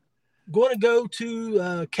 Going to go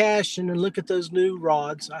to Cash and look at those new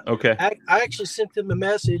rods. Okay. I actually sent them a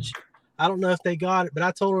message. I don't know if they got it, but I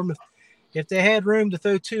told them if they had room to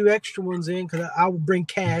throw 2 extra ones in, because I would bring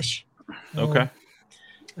Cash. Okay.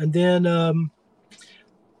 And then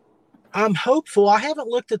I'm hopeful. I haven't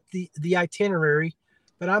looked at the itinerary,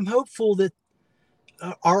 but I'm hopeful that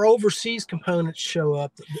our overseas components show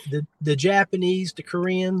up. The Japanese, the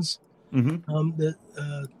Koreans, the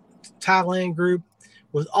Thailand group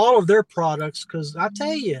with all of their products. Because I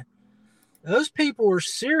tell you, those people are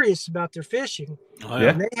serious about their fishing. Oh, yeah.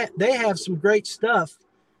 And they have some great stuff.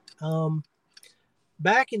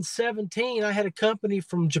 Back in 2017, I had a company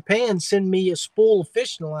from Japan send me a spool of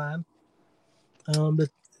fishing line.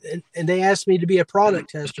 And they asked me to be a product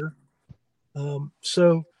tester.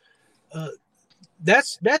 So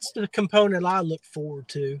that's the component I look forward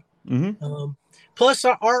to. Plus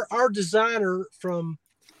our designer from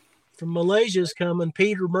Malaysia is coming,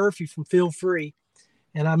 Peter Murphy from Feel Free.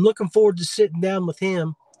 And I'm looking forward to sitting down with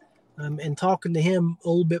him and talking to him a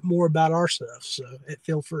little bit more about our stuff. So at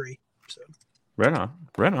Feel Free. So Right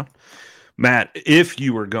on. Matt, if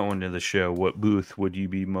you were going to the show, what booth would you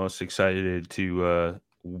be most excited to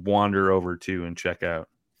wander over to and check out?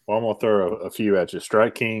 Well, I'm gonna throw a few at you.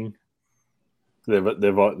 Strike King. They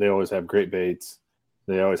always have great baits.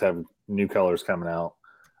 They always have new colors coming out.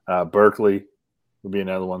 Berkeley would be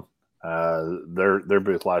another one. Their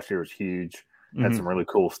booth last year was huge. Had some really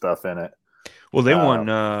cool stuff in it. Well, they won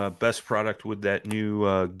best product with that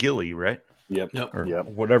new Gilly, right? Yep. Or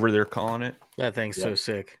whatever they're calling it. That thing's so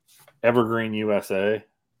sick. Evergreen USA.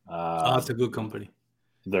 That's a good company.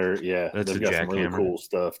 They've got some really cool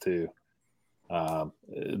stuff too.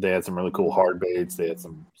 They had some really cool hard baits. They had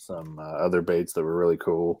some other baits that were really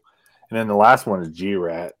cool. And then the last one is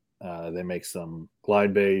G-Rat. They make some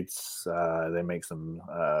glide baits. They make some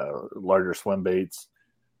larger swim baits.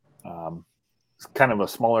 It's kind of a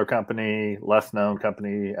smaller company, less known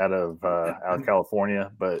company out of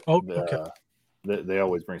California, but they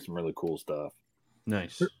always bring some really cool stuff.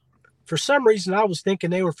 Nice. For some reason, I was thinking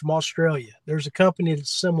they were from Australia. There's a company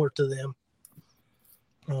that's similar to them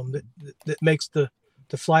that makes the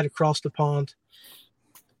flight across the pond.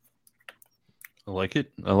 I like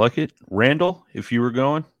it. Randall, if you were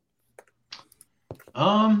going?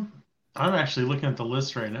 I'm actually looking at the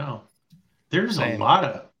list right now. There's a lot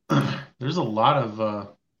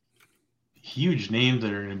of huge names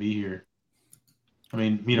that are going to be here. I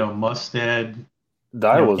mean, Mustad.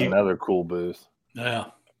 Daiwa's another cool booth.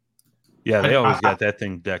 Yeah, they always got that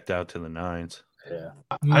thing decked out to the nines. Yeah.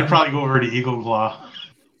 I'd probably go over to Eagle Claw.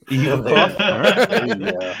 Eagle Claw? All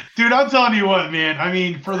right. Dude, I'm telling you what, man. I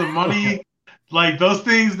mean, for the money, like those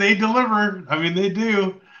things, they deliver. I mean, they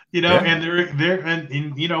do. you know, and they're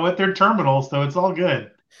and you know what, they're terminals, so it's all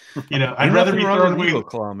good. You know, I'd Ain't rather nothing be wrong throwing with away. Eagle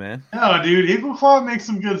Claw, man. No, dude, Eagle Claw makes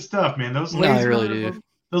some good stuff, man. Those No, I laser, really do.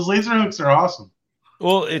 those laser hooks are awesome.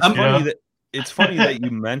 Well, it's You funny know? that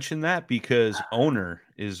you mentioned that because Owner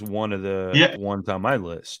is one of the ones on my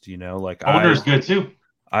list. You know, like Owner's good too.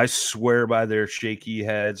 I swear by their shaky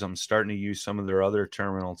heads. I'm starting to use some of their other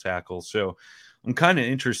terminal tackles. So I'm kind of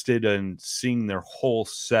interested in seeing their whole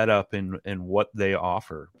setup and what they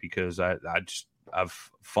offer, because I've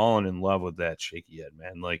fallen in love with that shaky head,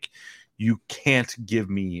 man. Like, you can't give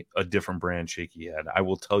me a different brand shaky head. I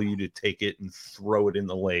will tell you to take it and throw it in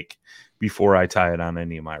the lake before I tie it on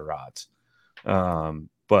any of my rods.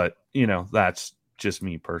 But you know, that's just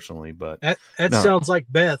me personally. But that sounds like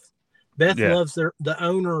Beth. Beth loves the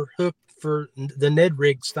Owner hook for the Ned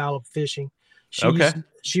rig style of fishing.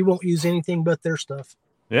 She won't use anything but their stuff.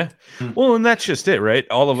 Yeah. Well, and that's just it, right?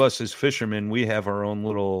 All of us as fishermen, we have our own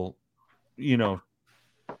little, you know,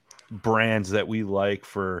 brands that we like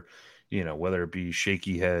for, you know, whether it be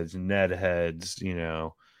shaky heads, Ned heads, you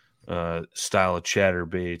know, style of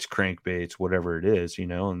chatterbaits, crankbaits, whatever it is, you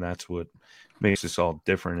know, and that's what makes us all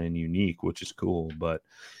different and unique, which is cool. But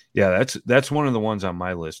yeah, that's one of the ones on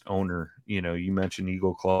my list. Owner, you know, you mentioned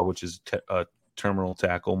Eagle Claw, which is a terminal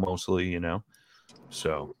tackle mostly, you know.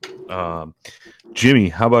 So, Jimmy,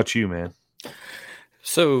 how about you, man?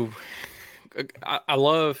 So I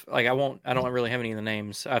love, like, I don't really have any of the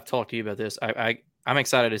names. I've talked to you about this. I'm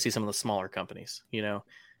excited to see some of the smaller companies, you know.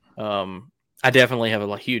 I definitely have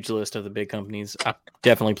a huge list of the big companies. I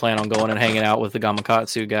definitely plan on going and hanging out with the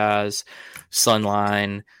Gamakatsu guys,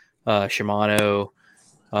 Sunline, Shimano,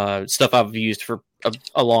 stuff I've used for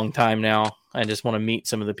a long time now. I just want to meet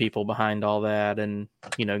some of the people behind all that and,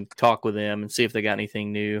 you know, talk with them and see if they got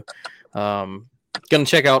anything new. Going to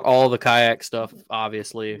check out all the kayak stuff,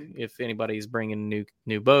 obviously, if anybody's bringing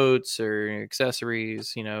new boats or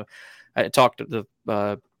accessories. You know, I talked to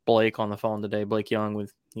the Blake on the phone today, Blake Young,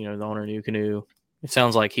 with, you know, the owner of New Canoe. It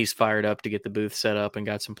sounds like he's fired up to get the booth set up and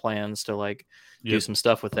got some plans to, like, do some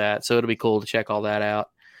stuff with that. So it'll be cool to check all that out.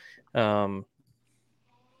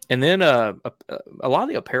 And then a lot of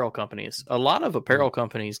the apparel companies,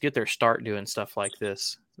 get their start doing stuff like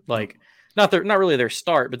this. Like, not really their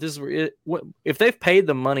start, but this is if they've paid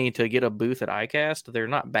the money to get a booth at ICast, they're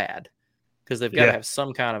not bad, because they've got to have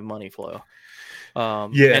some kind of money flow.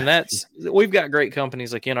 And we've got great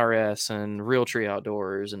companies like NRS and Realtree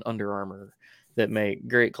Outdoors and Under Armour that make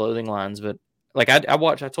great clothing lines. But like I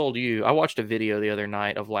told you, I watched a video the other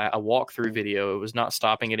night of a walkthrough video. It was not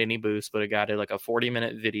stopping at any booths, but a guy did like a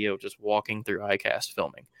 40-minute video just walking through ICast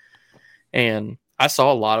filming. And I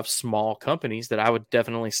saw a lot of small companies that I would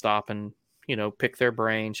definitely stop and, you know, pick their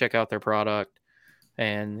brain, check out their product,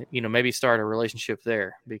 and, you know, maybe start a relationship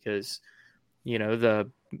there, because, you know, the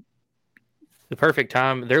perfect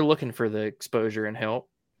time, they're looking for the exposure and help,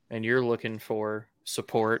 and you're looking for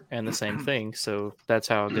support and the same thing. So that's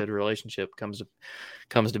how a good relationship comes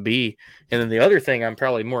to be. And then the other thing I'm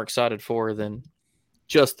probably more excited for than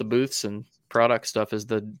just the booths and product stuff is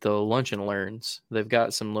the lunch and learns. They've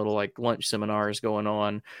got some little, like, lunch seminars going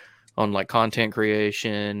on like content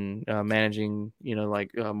creation, managing, you know,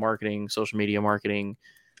 like marketing, social media marketing,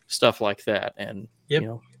 stuff like that. And you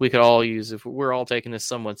know, we could all use, if we're all taking this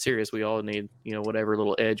somewhat serious, we all need, you know, whatever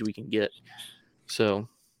little edge we can get. So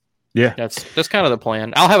yeah, that's kind of the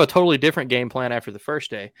plan. I'll have a totally different game plan after the first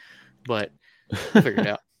day, but we'll figure it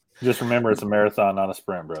out. Just remember, it's a marathon, not a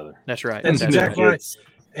sprint, brother. That's right. That's exactly right.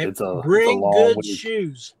 It's a long good week.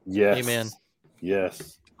 shoes. Yes. Amen.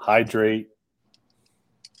 Yes. Hydrate.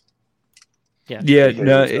 Yeah. Yeah.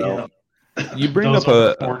 No, you bring up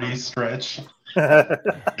a 40 stretch.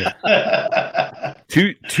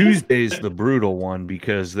 Tuesday's the brutal one,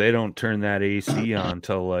 because they don't turn that AC on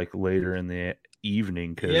till like later in the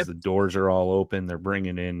evening, because the doors are all open. They're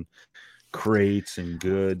bringing in crates and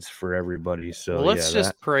goods for everybody. So let's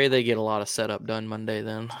just pray they get a lot of setup done Monday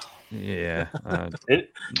then. Yeah.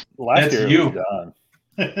 Last year it was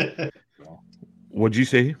done. What'd you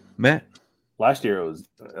say, Matt? Last year it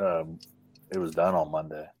was done on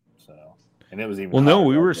Monday. So, and it was even. Well, no,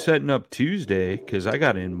 we were setting up Tuesday, because I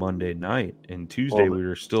got in Monday night, and Tuesday we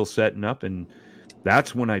were still setting up, and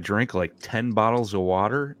that's when I drank like 10 bottles of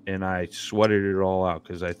water, and I sweated it all out,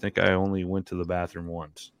 because I think I only went to the bathroom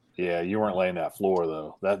once. Yeah, you weren't laying that floor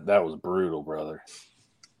though. That was brutal, brother.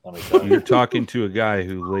 Let me tell you. You're talking to a guy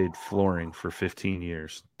who laid flooring for 15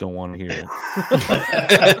 years. Don't want to hear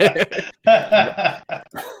it.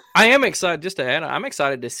 I am excited, just to add, I'm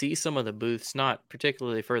excited to see some of the booths, not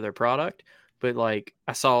particularly for their product, but like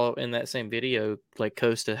I saw in that same video, like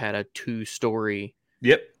Costa had a 2-story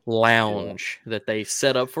lounge that they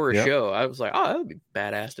set up for a Yep. show. I was like, oh, that would be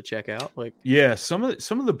badass to check out. Like, Yeah, some of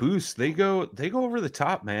the booths they go over the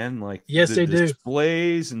top, man. Like Yes, the they do.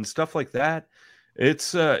 displays and stuff like that.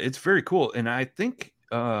 It's very cool, and I think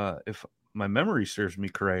if my memory serves me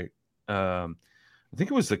correct, I think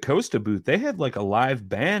it was the Costa booth. They had like a live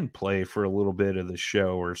band play for a little bit of the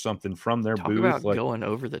show or something from their talk booth. about Like, going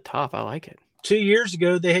over the top. I like it. 2 years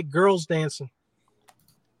ago, they had girls dancing.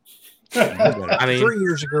 I mean, 3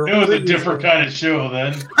 years ago. It was 3 a years different ago. kind of show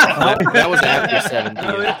then. that was after 70.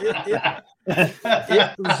 No,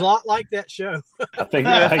 it was a lot like that show. I think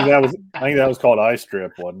that was called Ice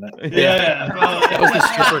Strip, wasn't it? Yeah. That was the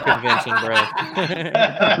stripper convention,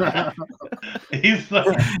 bro. He's like,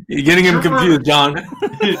 You're getting him confused, John.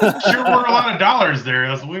 sure were a lot of dollars there.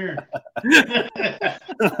 That's weird.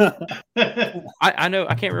 I know,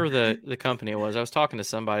 I can't remember the company it was. I was talking to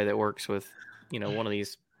somebody that works with, one of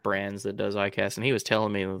these brands that does ICast, and he was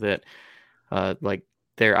telling me that like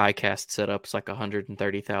their ICast setup is like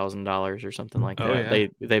 $130,000 or something like that. Oh, yeah.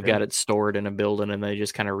 They've got it stored in a building, and they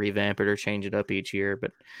just kind of revamp it or change it up each year.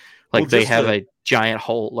 But like Well, they just have a giant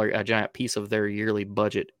a giant piece of their yearly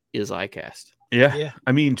budget is ICast. Yeah.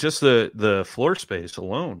 I mean, just the floor space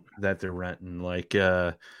alone that they're renting. Like,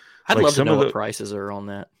 I'd like love to some know of what the- prices are on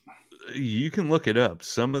that. you can look it up.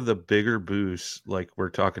 Some of the bigger booths, like we're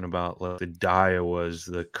talking about, like the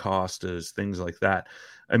Daiwas, the Costas, things like that.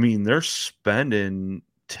 I mean, they're spending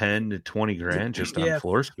 10 to 20 grand just on Yeah.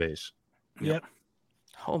 floor space. Yep.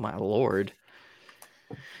 Oh my lord!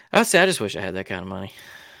 I just wish I had that kind of money.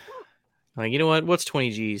 Like, you know what? What's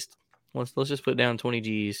 20 G's? Let's just put down 20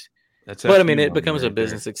 G's. That's But I mean, FU it money becomes a right there.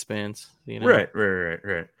 business expense. Right.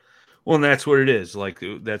 Well, and that's what it is. Like,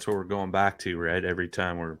 that's what we're going back to, right? Every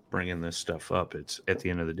time we're bringing this stuff up, it's at the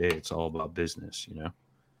end of the day, it's all about business,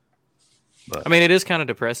 But I mean, it is kind of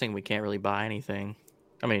depressing. We can't really buy anything.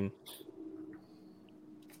 I mean,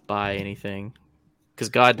 because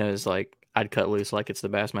God knows, like, I'd cut loose like it's the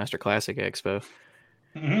Bassmaster Classic Expo.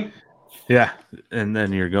 Mm-hmm. yeah, and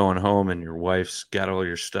then you're going home and your wife's got all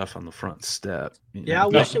your stuff on the front step. Yeah, I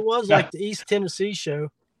wish it was like the East Tennessee show.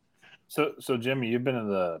 So Jimmy, you've been to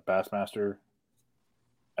the Bassmaster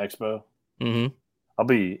Expo. Mm-hmm. I'll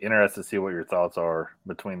be interested to see what your thoughts are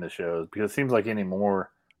between the shows, because it seems like any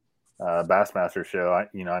more Bassmaster show. I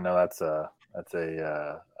know that's a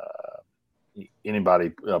anybody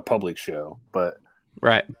public show, but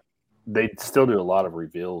Right. they still do a lot of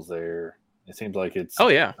reveals there. It seems like it's Oh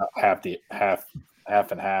yeah. half and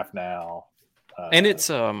half now. And it's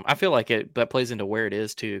I feel like that plays into where it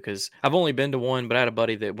is too, because I've only been to one, but I had a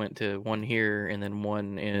buddy that went to one here and then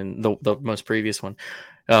one in the most previous one.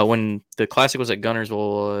 When the Classic was at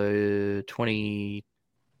Gunnersville 2020.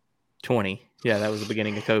 Yeah, that was the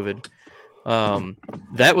beginning of COVID.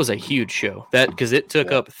 That was a huge show. Because it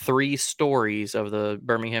took up 3 stories of the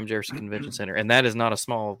Birmingham Jefferson Convention Center, and that is not a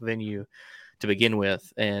small venue to begin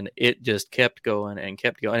with. And it just kept going and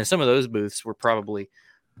kept going. And some of those booths were probably,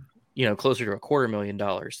 closer to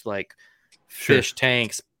 $250,000, like fish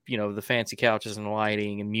tanks, the fancy couches and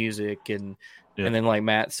lighting and music. And then, like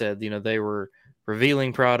Matt said, they were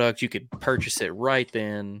revealing product. You could purchase it right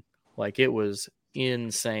then. Like, it was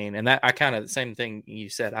insane. And that I kind of, the same thing you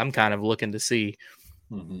said, I'm kind of looking to see,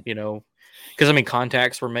 because I mean,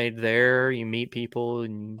 contacts were made there. You meet people,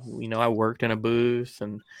 and I worked in a booth,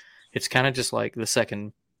 and it's kind of just like the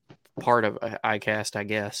second part of ICast, I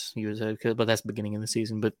guess. But that's the beginning of the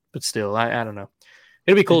season. But still, I don't know.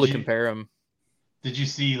 It'd be cool to compare them. Did you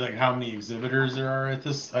see like how many exhibitors there are at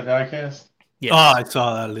ICast? Yes. Oh, I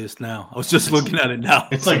saw that list now. I was just looking at it now.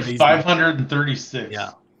 It's like amazing. 536.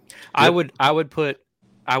 Yeah. I would put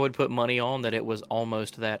money on that it was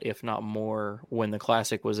almost that, if not more, when the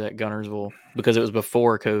Classic was at Gunnersville, because it was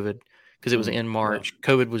before COVID, because it was in March.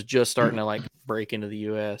 COVID was just starting to like break into the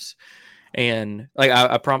US. And like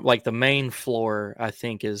I like the main floor, I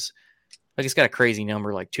think, is like, it's got a crazy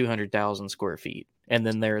number, like 200,000 square feet. And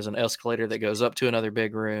then there's an escalator that goes up to another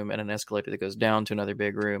big room and an escalator that goes down to another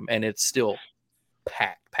big room, and it's still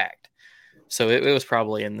packed. So it was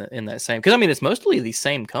probably in that same, because I mean, it's mostly these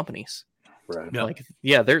same companies. Right. Yeah. Like,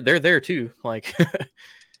 yeah, they're there too. Like,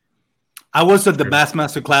 I was at the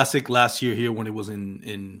Bassmaster Classic last year here when it was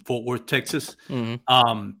in Fort Worth, Texas.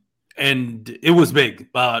 mm-hmm. And it was big.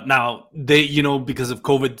 Now they, because of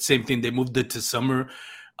COVID, same thing. They moved it to summer,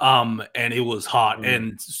 and it was hot.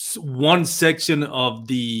 And one section of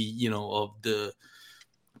the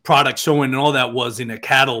product showing and all that was in a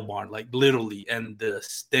cattle barn, like literally, and the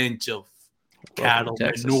stench of cattle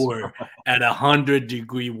manure at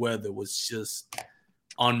 100-degree weather was just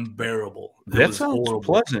unbearable. That sounds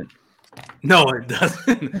pleasant. No, it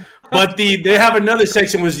doesn't. But they have another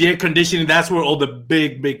section was the air conditioning. That's where all the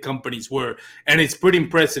big companies were, and it's pretty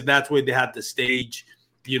impressive. That's where they had the stage,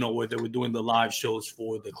 where they were doing the live shows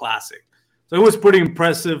for the Classic. So it was pretty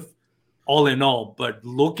impressive, all in all. But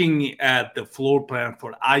looking at the floor plan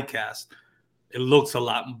for ICast, it looks a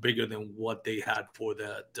lot bigger than what they had for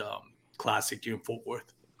that Classic here in Fort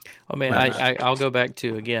Worth. Oh man, I'll go back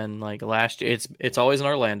to again like last year. It's always in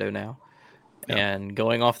Orlando now. Yeah. And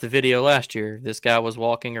going off the video last year, this guy was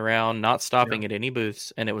walking around, not stopping at any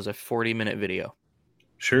booths, and it was a 40-minute video.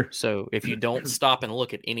 Sure. So if you don't stop and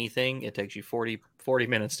look at anything, it takes you 40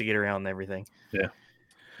 minutes to get around everything. Yeah.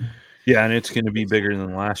 Yeah, and it's going to be bigger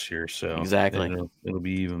than last year, so exactly, it'll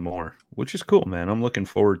be even more, which is cool, man. I'm looking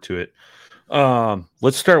forward to it.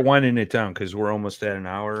 Let's start winding it down because we're almost at an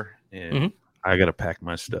hour, and I got to pack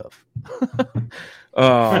my stuff.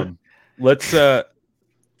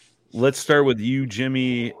 Let's start with you,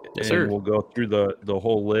 Jimmy, and we'll go through the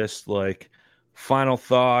whole list. Like, final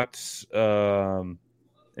thoughts,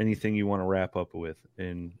 anything you want to wrap up with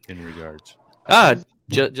in regards.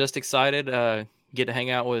 Just excited. Get to hang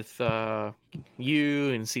out with you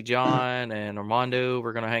and see John and Armando.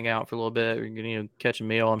 We're gonna hang out for a little bit. We're gonna catch a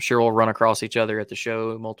meal. I'm sure we'll run across each other at the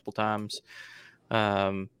show multiple times.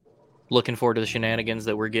 Looking forward to the shenanigans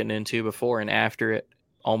that we're getting into before and after it.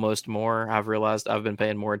 Almost more. I've realized I've been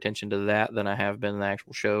paying more attention to that than I have been the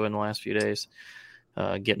actual show in the last few days,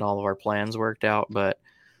 getting all of our plans worked out. But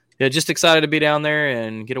yeah, just excited to be down there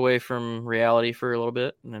and get away from reality for a little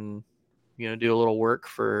bit and, do a little work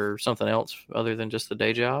for something else other than just the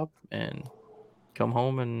day job and come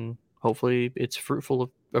home and hopefully it's a fruitful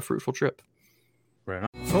trip. Right on.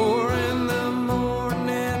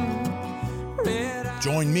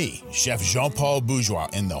 Join me, Chef Jean-Paul Bourgeois,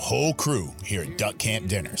 and the whole crew here at Duck Camp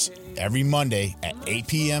Dinners every Monday at 8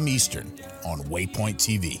 p.m. Eastern on Waypoint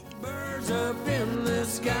TV.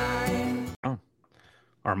 Oh.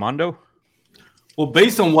 Armando? Well,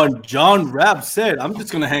 based on what John Rapp said, I'm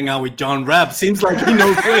just going to hang out with John Rapp. Seems like he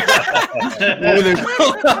knows where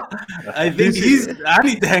I think I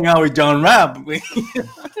need to hang out with John Rapp.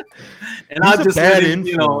 And I'll just let him,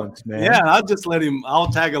 man. Yeah, I'll just let him. I'll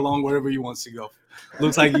tag along wherever he wants to go.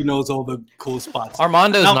 Looks like he knows all the cool spots.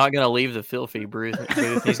 Armando's not going to leave the filthy booth.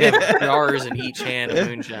 He's got jars in each hand of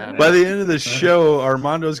moonshine. By the end of the show,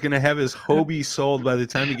 Armando's going to have his Hobie sold by the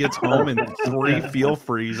time he gets home and 3 feel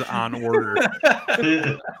frees on order.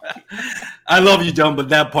 I love you, John, but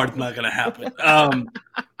that part's not going to happen.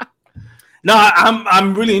 No,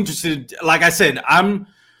 I'm really interested. Like I said,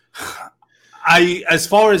 as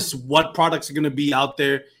far as what products are going to be out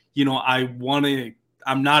there,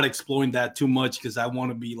 I'm not exploring that too much because I want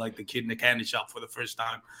to be like the kid in the candy shop for the first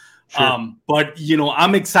time. Sure. But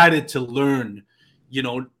I'm excited to learn,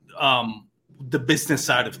 the business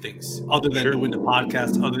side of things other than doing the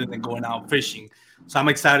podcast, other than going out fishing. So I'm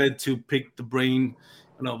excited to pick the brain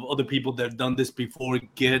of other people that have done this before,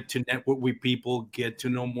 get to network with people, get to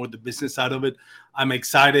know more the business side of it. I'm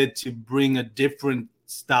excited to bring a different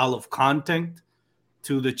style of content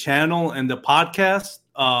to the channel and the podcast.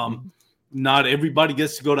 Not everybody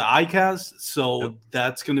gets to go to ICast, so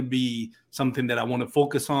that's going to be something that I want to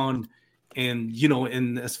focus on. And,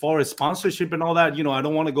 and as far as sponsorship and all that, I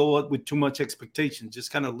don't want to go up with too much expectation.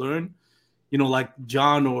 Just kind of learn, like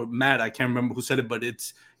John or Matt, I can't remember who said it, but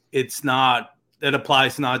it's not, that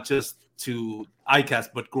applies not just to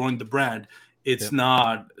ICast, but growing the brand. It's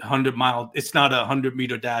not 100 mile. It's not a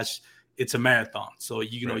 100-meter dash. It's a marathon. So,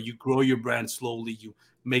 you grow your brand slowly. You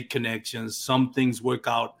make connections. Some things work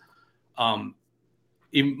out.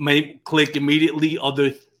 It may click immediately.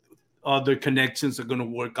 Other connections are going to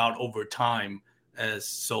work out over time.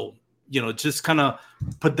 Just kind of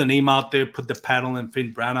put the name out there, put the paddle and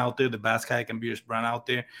fin brand out there, the Bass Kayak and Beers brand out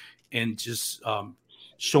there, and just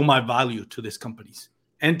show my value to these companies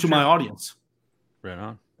and to my audience. Right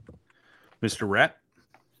on. Mr. Rapp?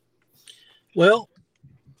 Well,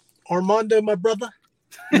 Armando, my brother,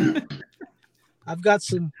 I've got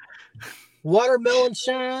some watermelon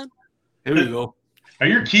shine. Here we go. Are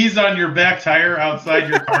your keys on your back tire outside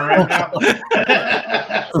your car right now?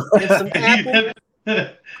 And some apple.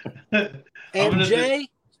 And Jay,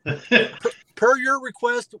 per your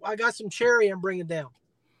request, I got some cherry I'm bringing down.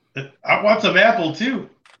 I want some apple too.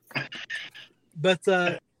 But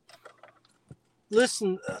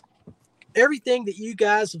listen, everything that you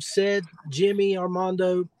guys have said, Jimmy,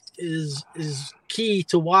 Armando, is key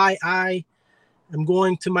to why I am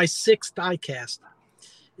going to my 6th ICast.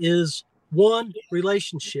 Is one,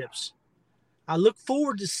 relationships. I look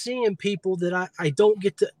forward to seeing people that I don't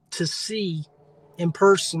get to see in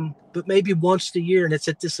person, but maybe once a year, and it's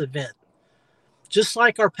at this event. Just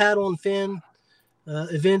like our paddle and fin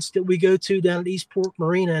events that we go to down at Eastport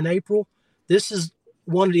Marina in April, this is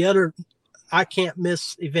one of the other I can't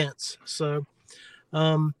miss events. So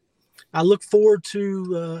I look forward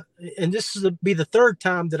to, and this is be the third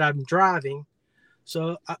time that I'm driving.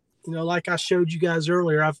 So, like I showed you guys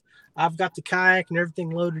earlier, I've got the kayak and everything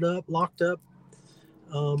loaded up, locked up.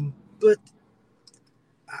 But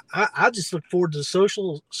I just look forward to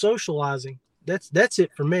socializing. That's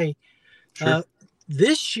it for me. Sure.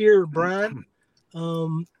 This year, Brian,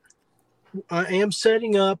 I am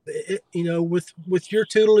setting up, with your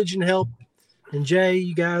tutelage and help, and Jay,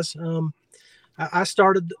 you guys. I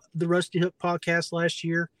started the Rusty Hook podcast last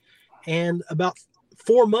year, and about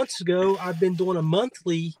 4 months ago, I've been doing a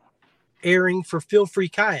monthly airing for Feel Free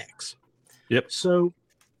Kayaks. Yep. So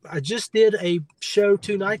I just did a show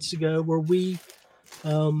 2 nights ago where we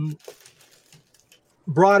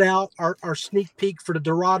brought out our sneak peek for the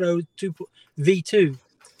Dorado V2.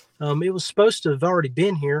 It was supposed to have already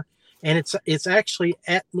been here, and it's actually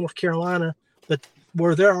at North Carolina, but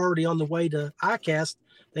where they're already on the way to ICast,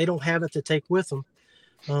 they don't have it to take with them.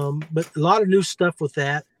 But a lot of new stuff with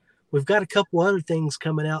that. We've got a couple other things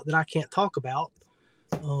coming out that I can't talk about.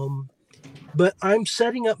 But I'm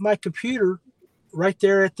setting up my computer right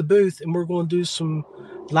there at the booth, and we're going to do some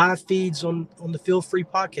live feeds on the Feel Free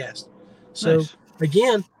podcast. So Nice.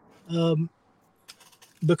 Again,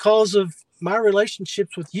 because of my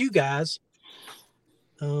relationships with you guys,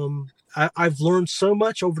 I've learned so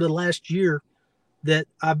much over the last year that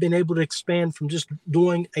I've been able to expand from just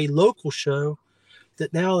doing a local show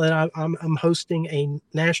that now that I'm hosting a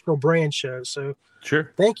national brand show. So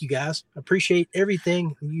Sure. Thank you guys. I appreciate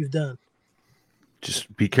everything you've done.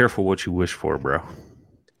 Just be careful what you wish for, bro.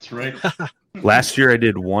 That's right. Last year I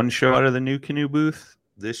did 1 show out of the new canoe booth.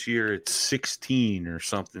 This year it's 16 or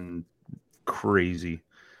something crazy.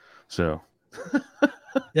 So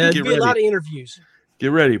yeah, there'll be a lot of interviews.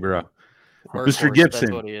 Get ready, bro. Mr. Gibson.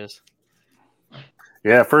 That's what he is.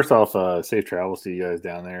 Yeah, first off, safe travels to you guys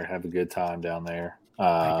down there. Have a good time down there.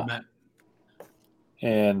 Thank you, Matt.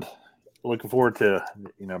 And looking forward to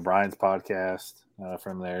Brian's podcast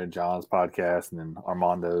from there, John's podcast, and then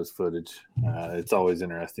Armando's footage. It's always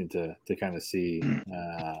interesting to kind of see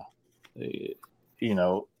the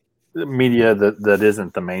media that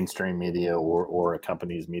isn't the mainstream media or a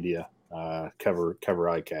company's media cover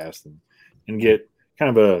ICast and get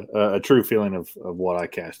kind of a true feeling of what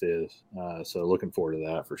ICast is. So looking forward to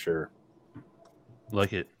that for sure.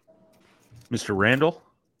 Like it. Mr. Randall?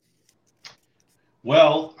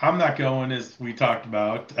 Well, I'm not going as we talked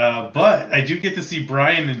about, but I do get to see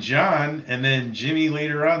Brian and John, and then Jimmy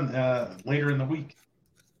later in the week.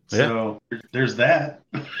 So there's that.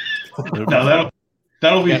 No,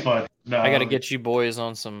 that'll be fun. No, I got to get you boys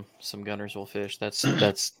on some Gunners Will Fish. That's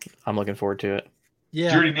I'm looking forward to it. Yeah,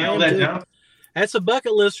 you already nailed that down. That's a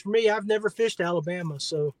bucket list for me. I've never fished Alabama,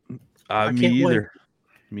 so I me can't either.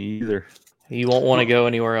 wait. Me either. You won't want to go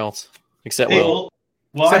anywhere else except Well,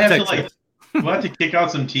 I have Texas. to we'll have to kick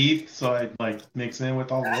out some teeth so I mix in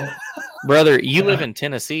with all that. Brother, you live in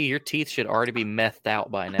Tennessee. Your teeth should already be methed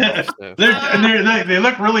out by now. So. they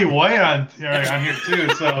look really white on here too.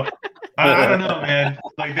 So I don't know, man.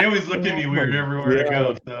 Like they always look at me weird everywhere I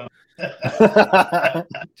go. So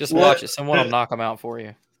just watch it. Someone will knock them out for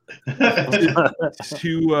you.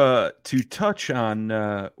 To touch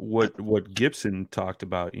on what Gibson talked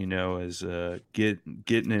about, as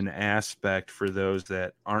getting an aspect for those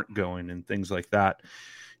that aren't going and things like that.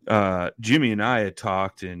 Jimmy and I had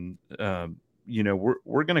talked, and we're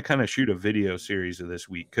going to kind of shoot a video series of this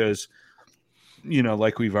week because,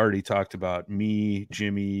 like we've already talked about, me,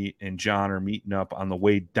 Jimmy, and John are meeting up on the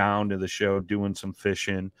way down to the show, doing some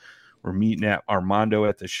fishing. We're meeting at Armando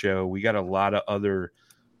at the show. We got a lot of other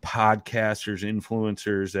podcasters,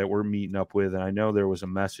 influencers that we're meeting up with, and I know there was a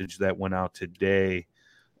message that went out today,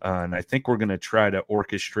 and I think we're going to try to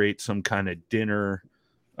orchestrate some kind of dinner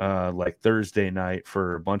like Thursday night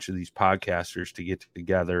for a bunch of these podcasters to get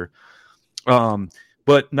together.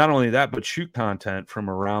 But not only that, but shoot content from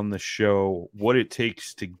around the show, what it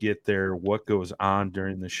takes to get there, what goes on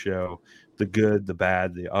during the show, the good, the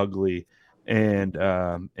bad, the ugly, and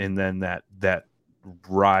then that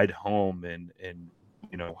ride home and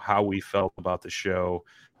how we felt about the show,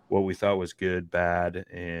 what we thought was good, bad,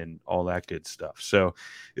 and all that good stuff. So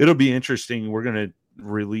it'll be interesting. We're going to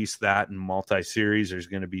release that in multi-series. There's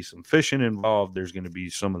going to be some fishing involved. There's going to be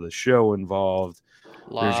some of the show involved.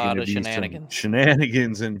 There's going to be some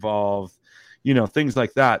shenanigans involved, things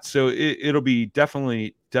like that. So it'll be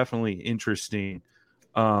definitely interesting,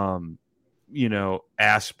 aspect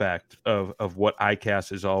of what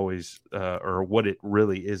ICast is always, or what it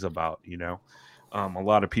really is about, a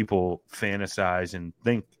lot of people fantasize and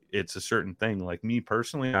think it's a certain thing. Like me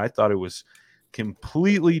personally, I thought it was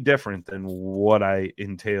completely different than what I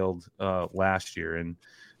entailed last year. And,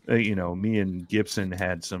 me and Gibson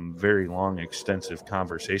had some very long, extensive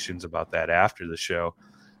conversations about that after the show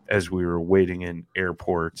as we were waiting in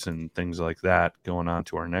airports and things like that going on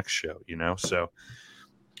to our next show, So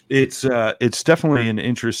it's definitely an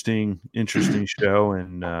interesting show,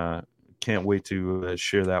 and can't wait to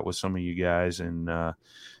share that with some of you guys. And not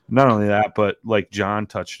only that, but like John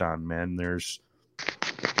touched on, man, there's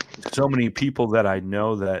so many people that I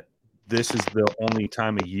know that this is the only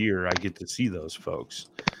time of year I get to see those folks.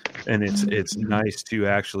 And it's nice to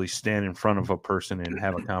actually stand in front of a person and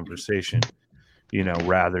have a conversation,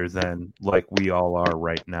 rather than like we all are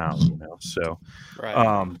right now, So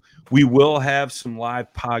Right. we will have some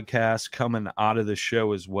live podcasts coming out of the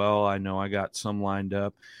show as well. I know I got some lined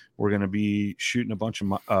up. We're going to be shooting a bunch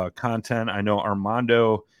of content. I know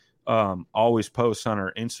Armando always posts on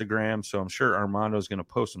our Instagram, so I'm sure Armando's going to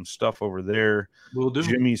post some stuff over there. Will do.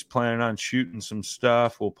 Jimmy's planning on shooting some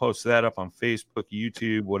stuff. We'll post that up on Facebook,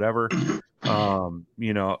 YouTube, whatever.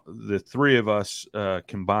 The three of us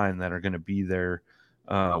combined that are going to be there.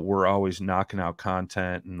 We're always knocking out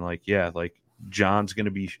content, and like John's going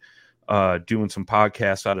to be doing some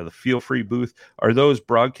podcasts out of the Feel Free booth. Are those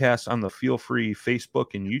broadcasts on the Feel Free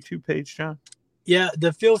Facebook and YouTube page, John? Yeah,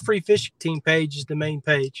 the Feel Free Fishing Team page is the main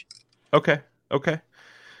page. Okay.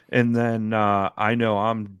 And then I know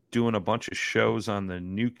I'm doing a bunch of shows on the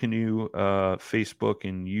New Canoe Facebook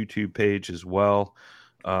and YouTube page as well,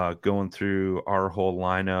 going through our whole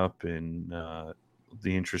lineup and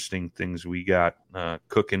the interesting things we got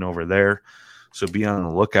cooking over there. So be on the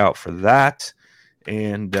lookout for that.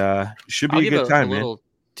 And should be a good time, man. I'll give a little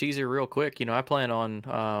teaser real quick. I plan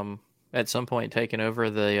on at some point taking over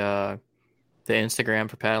the Instagram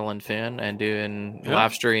for Paddle and Fin and doing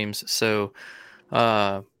live streams. So,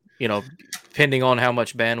 depending on how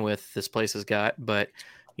much bandwidth this place has got, but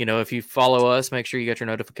if you follow us, make sure you got your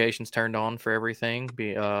notifications turned on for everything.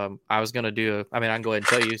 I was going to I can go ahead and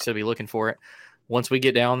tell you, so be looking for it. Once we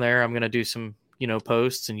get down there, I'm going to do some,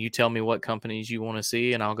 posts, and you tell me what companies you want to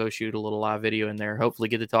see, and I'll go shoot a little live video in there. Hopefully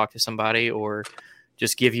get to talk to somebody, or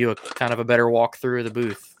just give you a kind of a better walkthrough of the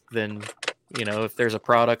booth than, if there's a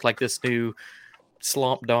product like this new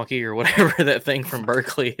Slump Donkey or whatever that thing from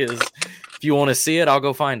Berkeley is. If you want to see it, I'll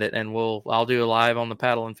go find it, and I'll do a live on the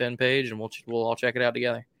Paddle and Fin page, and we'll all check it out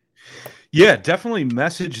together. Yeah, definitely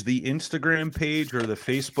message the Instagram page or the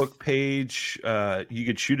Facebook page. You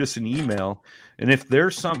could shoot us an email, and if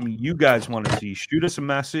there's something you guys want to see, shoot us a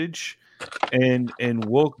message, and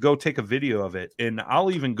we'll go take a video of it. And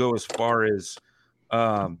I'll even go as far as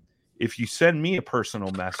if you send me a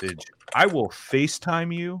personal message, I will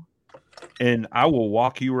FaceTime you. And I will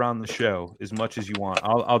walk you around the show as much as you want.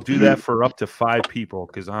 I'll do that for up to 5 people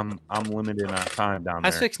because I'm limited on time down there. I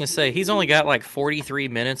was fixing to say he's only got like 43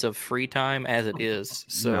 minutes of free time as it is.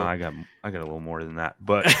 So no, I got a little more than that.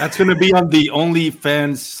 But that's going to be on the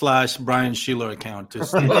OnlyFans / Brian Sheeler account.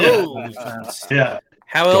 Yeah.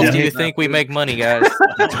 How else do you think we make money, guys?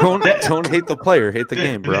 Don't hate the player, hate the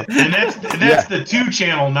game, bro. And that's the 2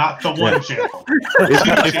 channel, not the 1 channel.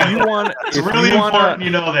 If you want, it's really important you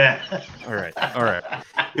know that. All right.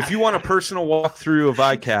 If you want a personal walkthrough of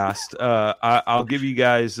ICast, I'll give you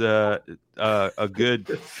guys a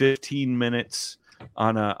good 15 minutes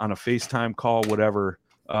on a FaceTime call, whatever.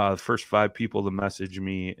 The first 5 people to message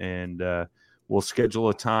me, and we'll schedule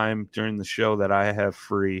a time during the show that I have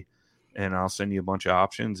free. And I'll send you a bunch of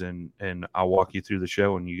options, and I'll walk you through the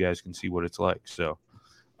show, and you guys can see what it's like. So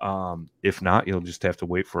if not, you'll just have to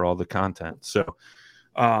wait for all the content. So,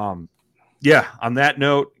 on that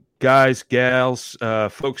note, guys, gals,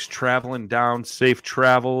 folks traveling down, safe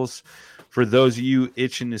travels. For those of you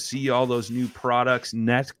itching to see all those new products,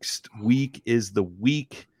 next week is the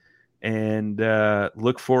week. And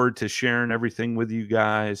look forward to sharing everything with you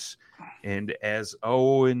guys. And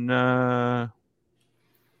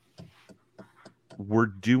we're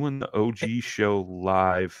doing the OG show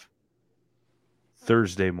live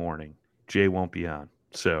Thursday morning. Jay won't be on.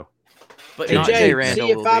 So, but Jay, see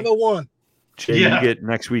you at 501. Jay, you get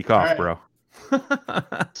next week off, bro.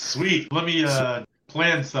 Sweet. Let me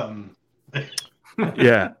plan something.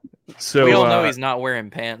 Yeah. So we all know he's not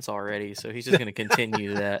wearing pants already, so he's just going to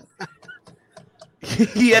continue that.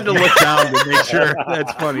 He had to look down to make sure.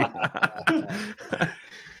 That's funny.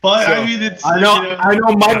 But I mean, it's I know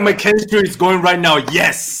Mike McKinstry is going right now.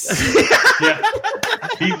 Yes. Yeah.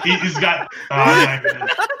 He's got. Oh my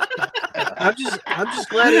goodness. I'm just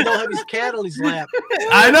glad he don't have his cat on his lap.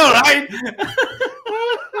 I know, right?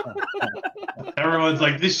 Everyone's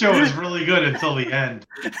like, this show is really good until the end.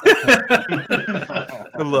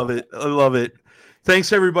 I love it. I love it.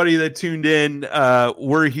 Thanks, everybody that tuned in.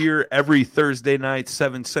 We're here every Thursday night,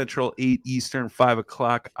 7 Central, 8 Eastern, 5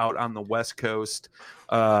 o'clock out on the West Coast.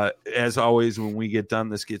 As always, when we get done,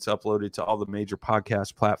 this gets uploaded to all the major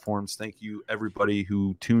podcast platforms. Thank you, everybody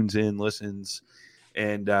who tunes in, listens,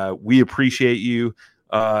 and we appreciate you.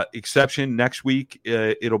 Exception next week,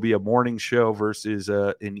 it'll be a morning show versus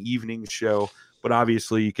an evening show. But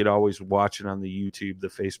obviously, you could always watch it on the YouTube, the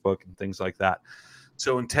Facebook, and things like that.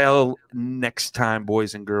 So until next time,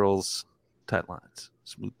 boys and girls, tight lines,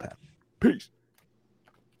 smooth path. Peace.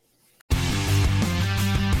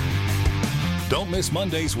 Don't miss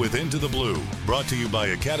Mondays with Into the Blue, brought to you by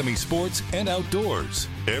Academy Sports and Outdoors.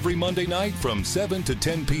 Every Monday night from 7 to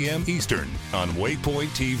 10 p.m. Eastern on Waypoint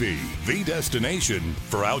TV, the destination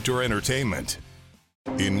for outdoor entertainment.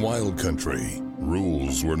 In Wild Country,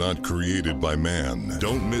 rules were not created by man.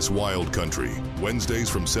 Don't miss Wild Country, Wednesdays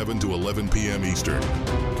from 7 to 11 p.m. Eastern.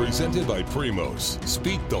 Presented by Primos.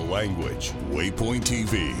 Speak the language. Waypoint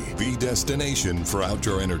TV, the destination for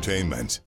outdoor entertainment.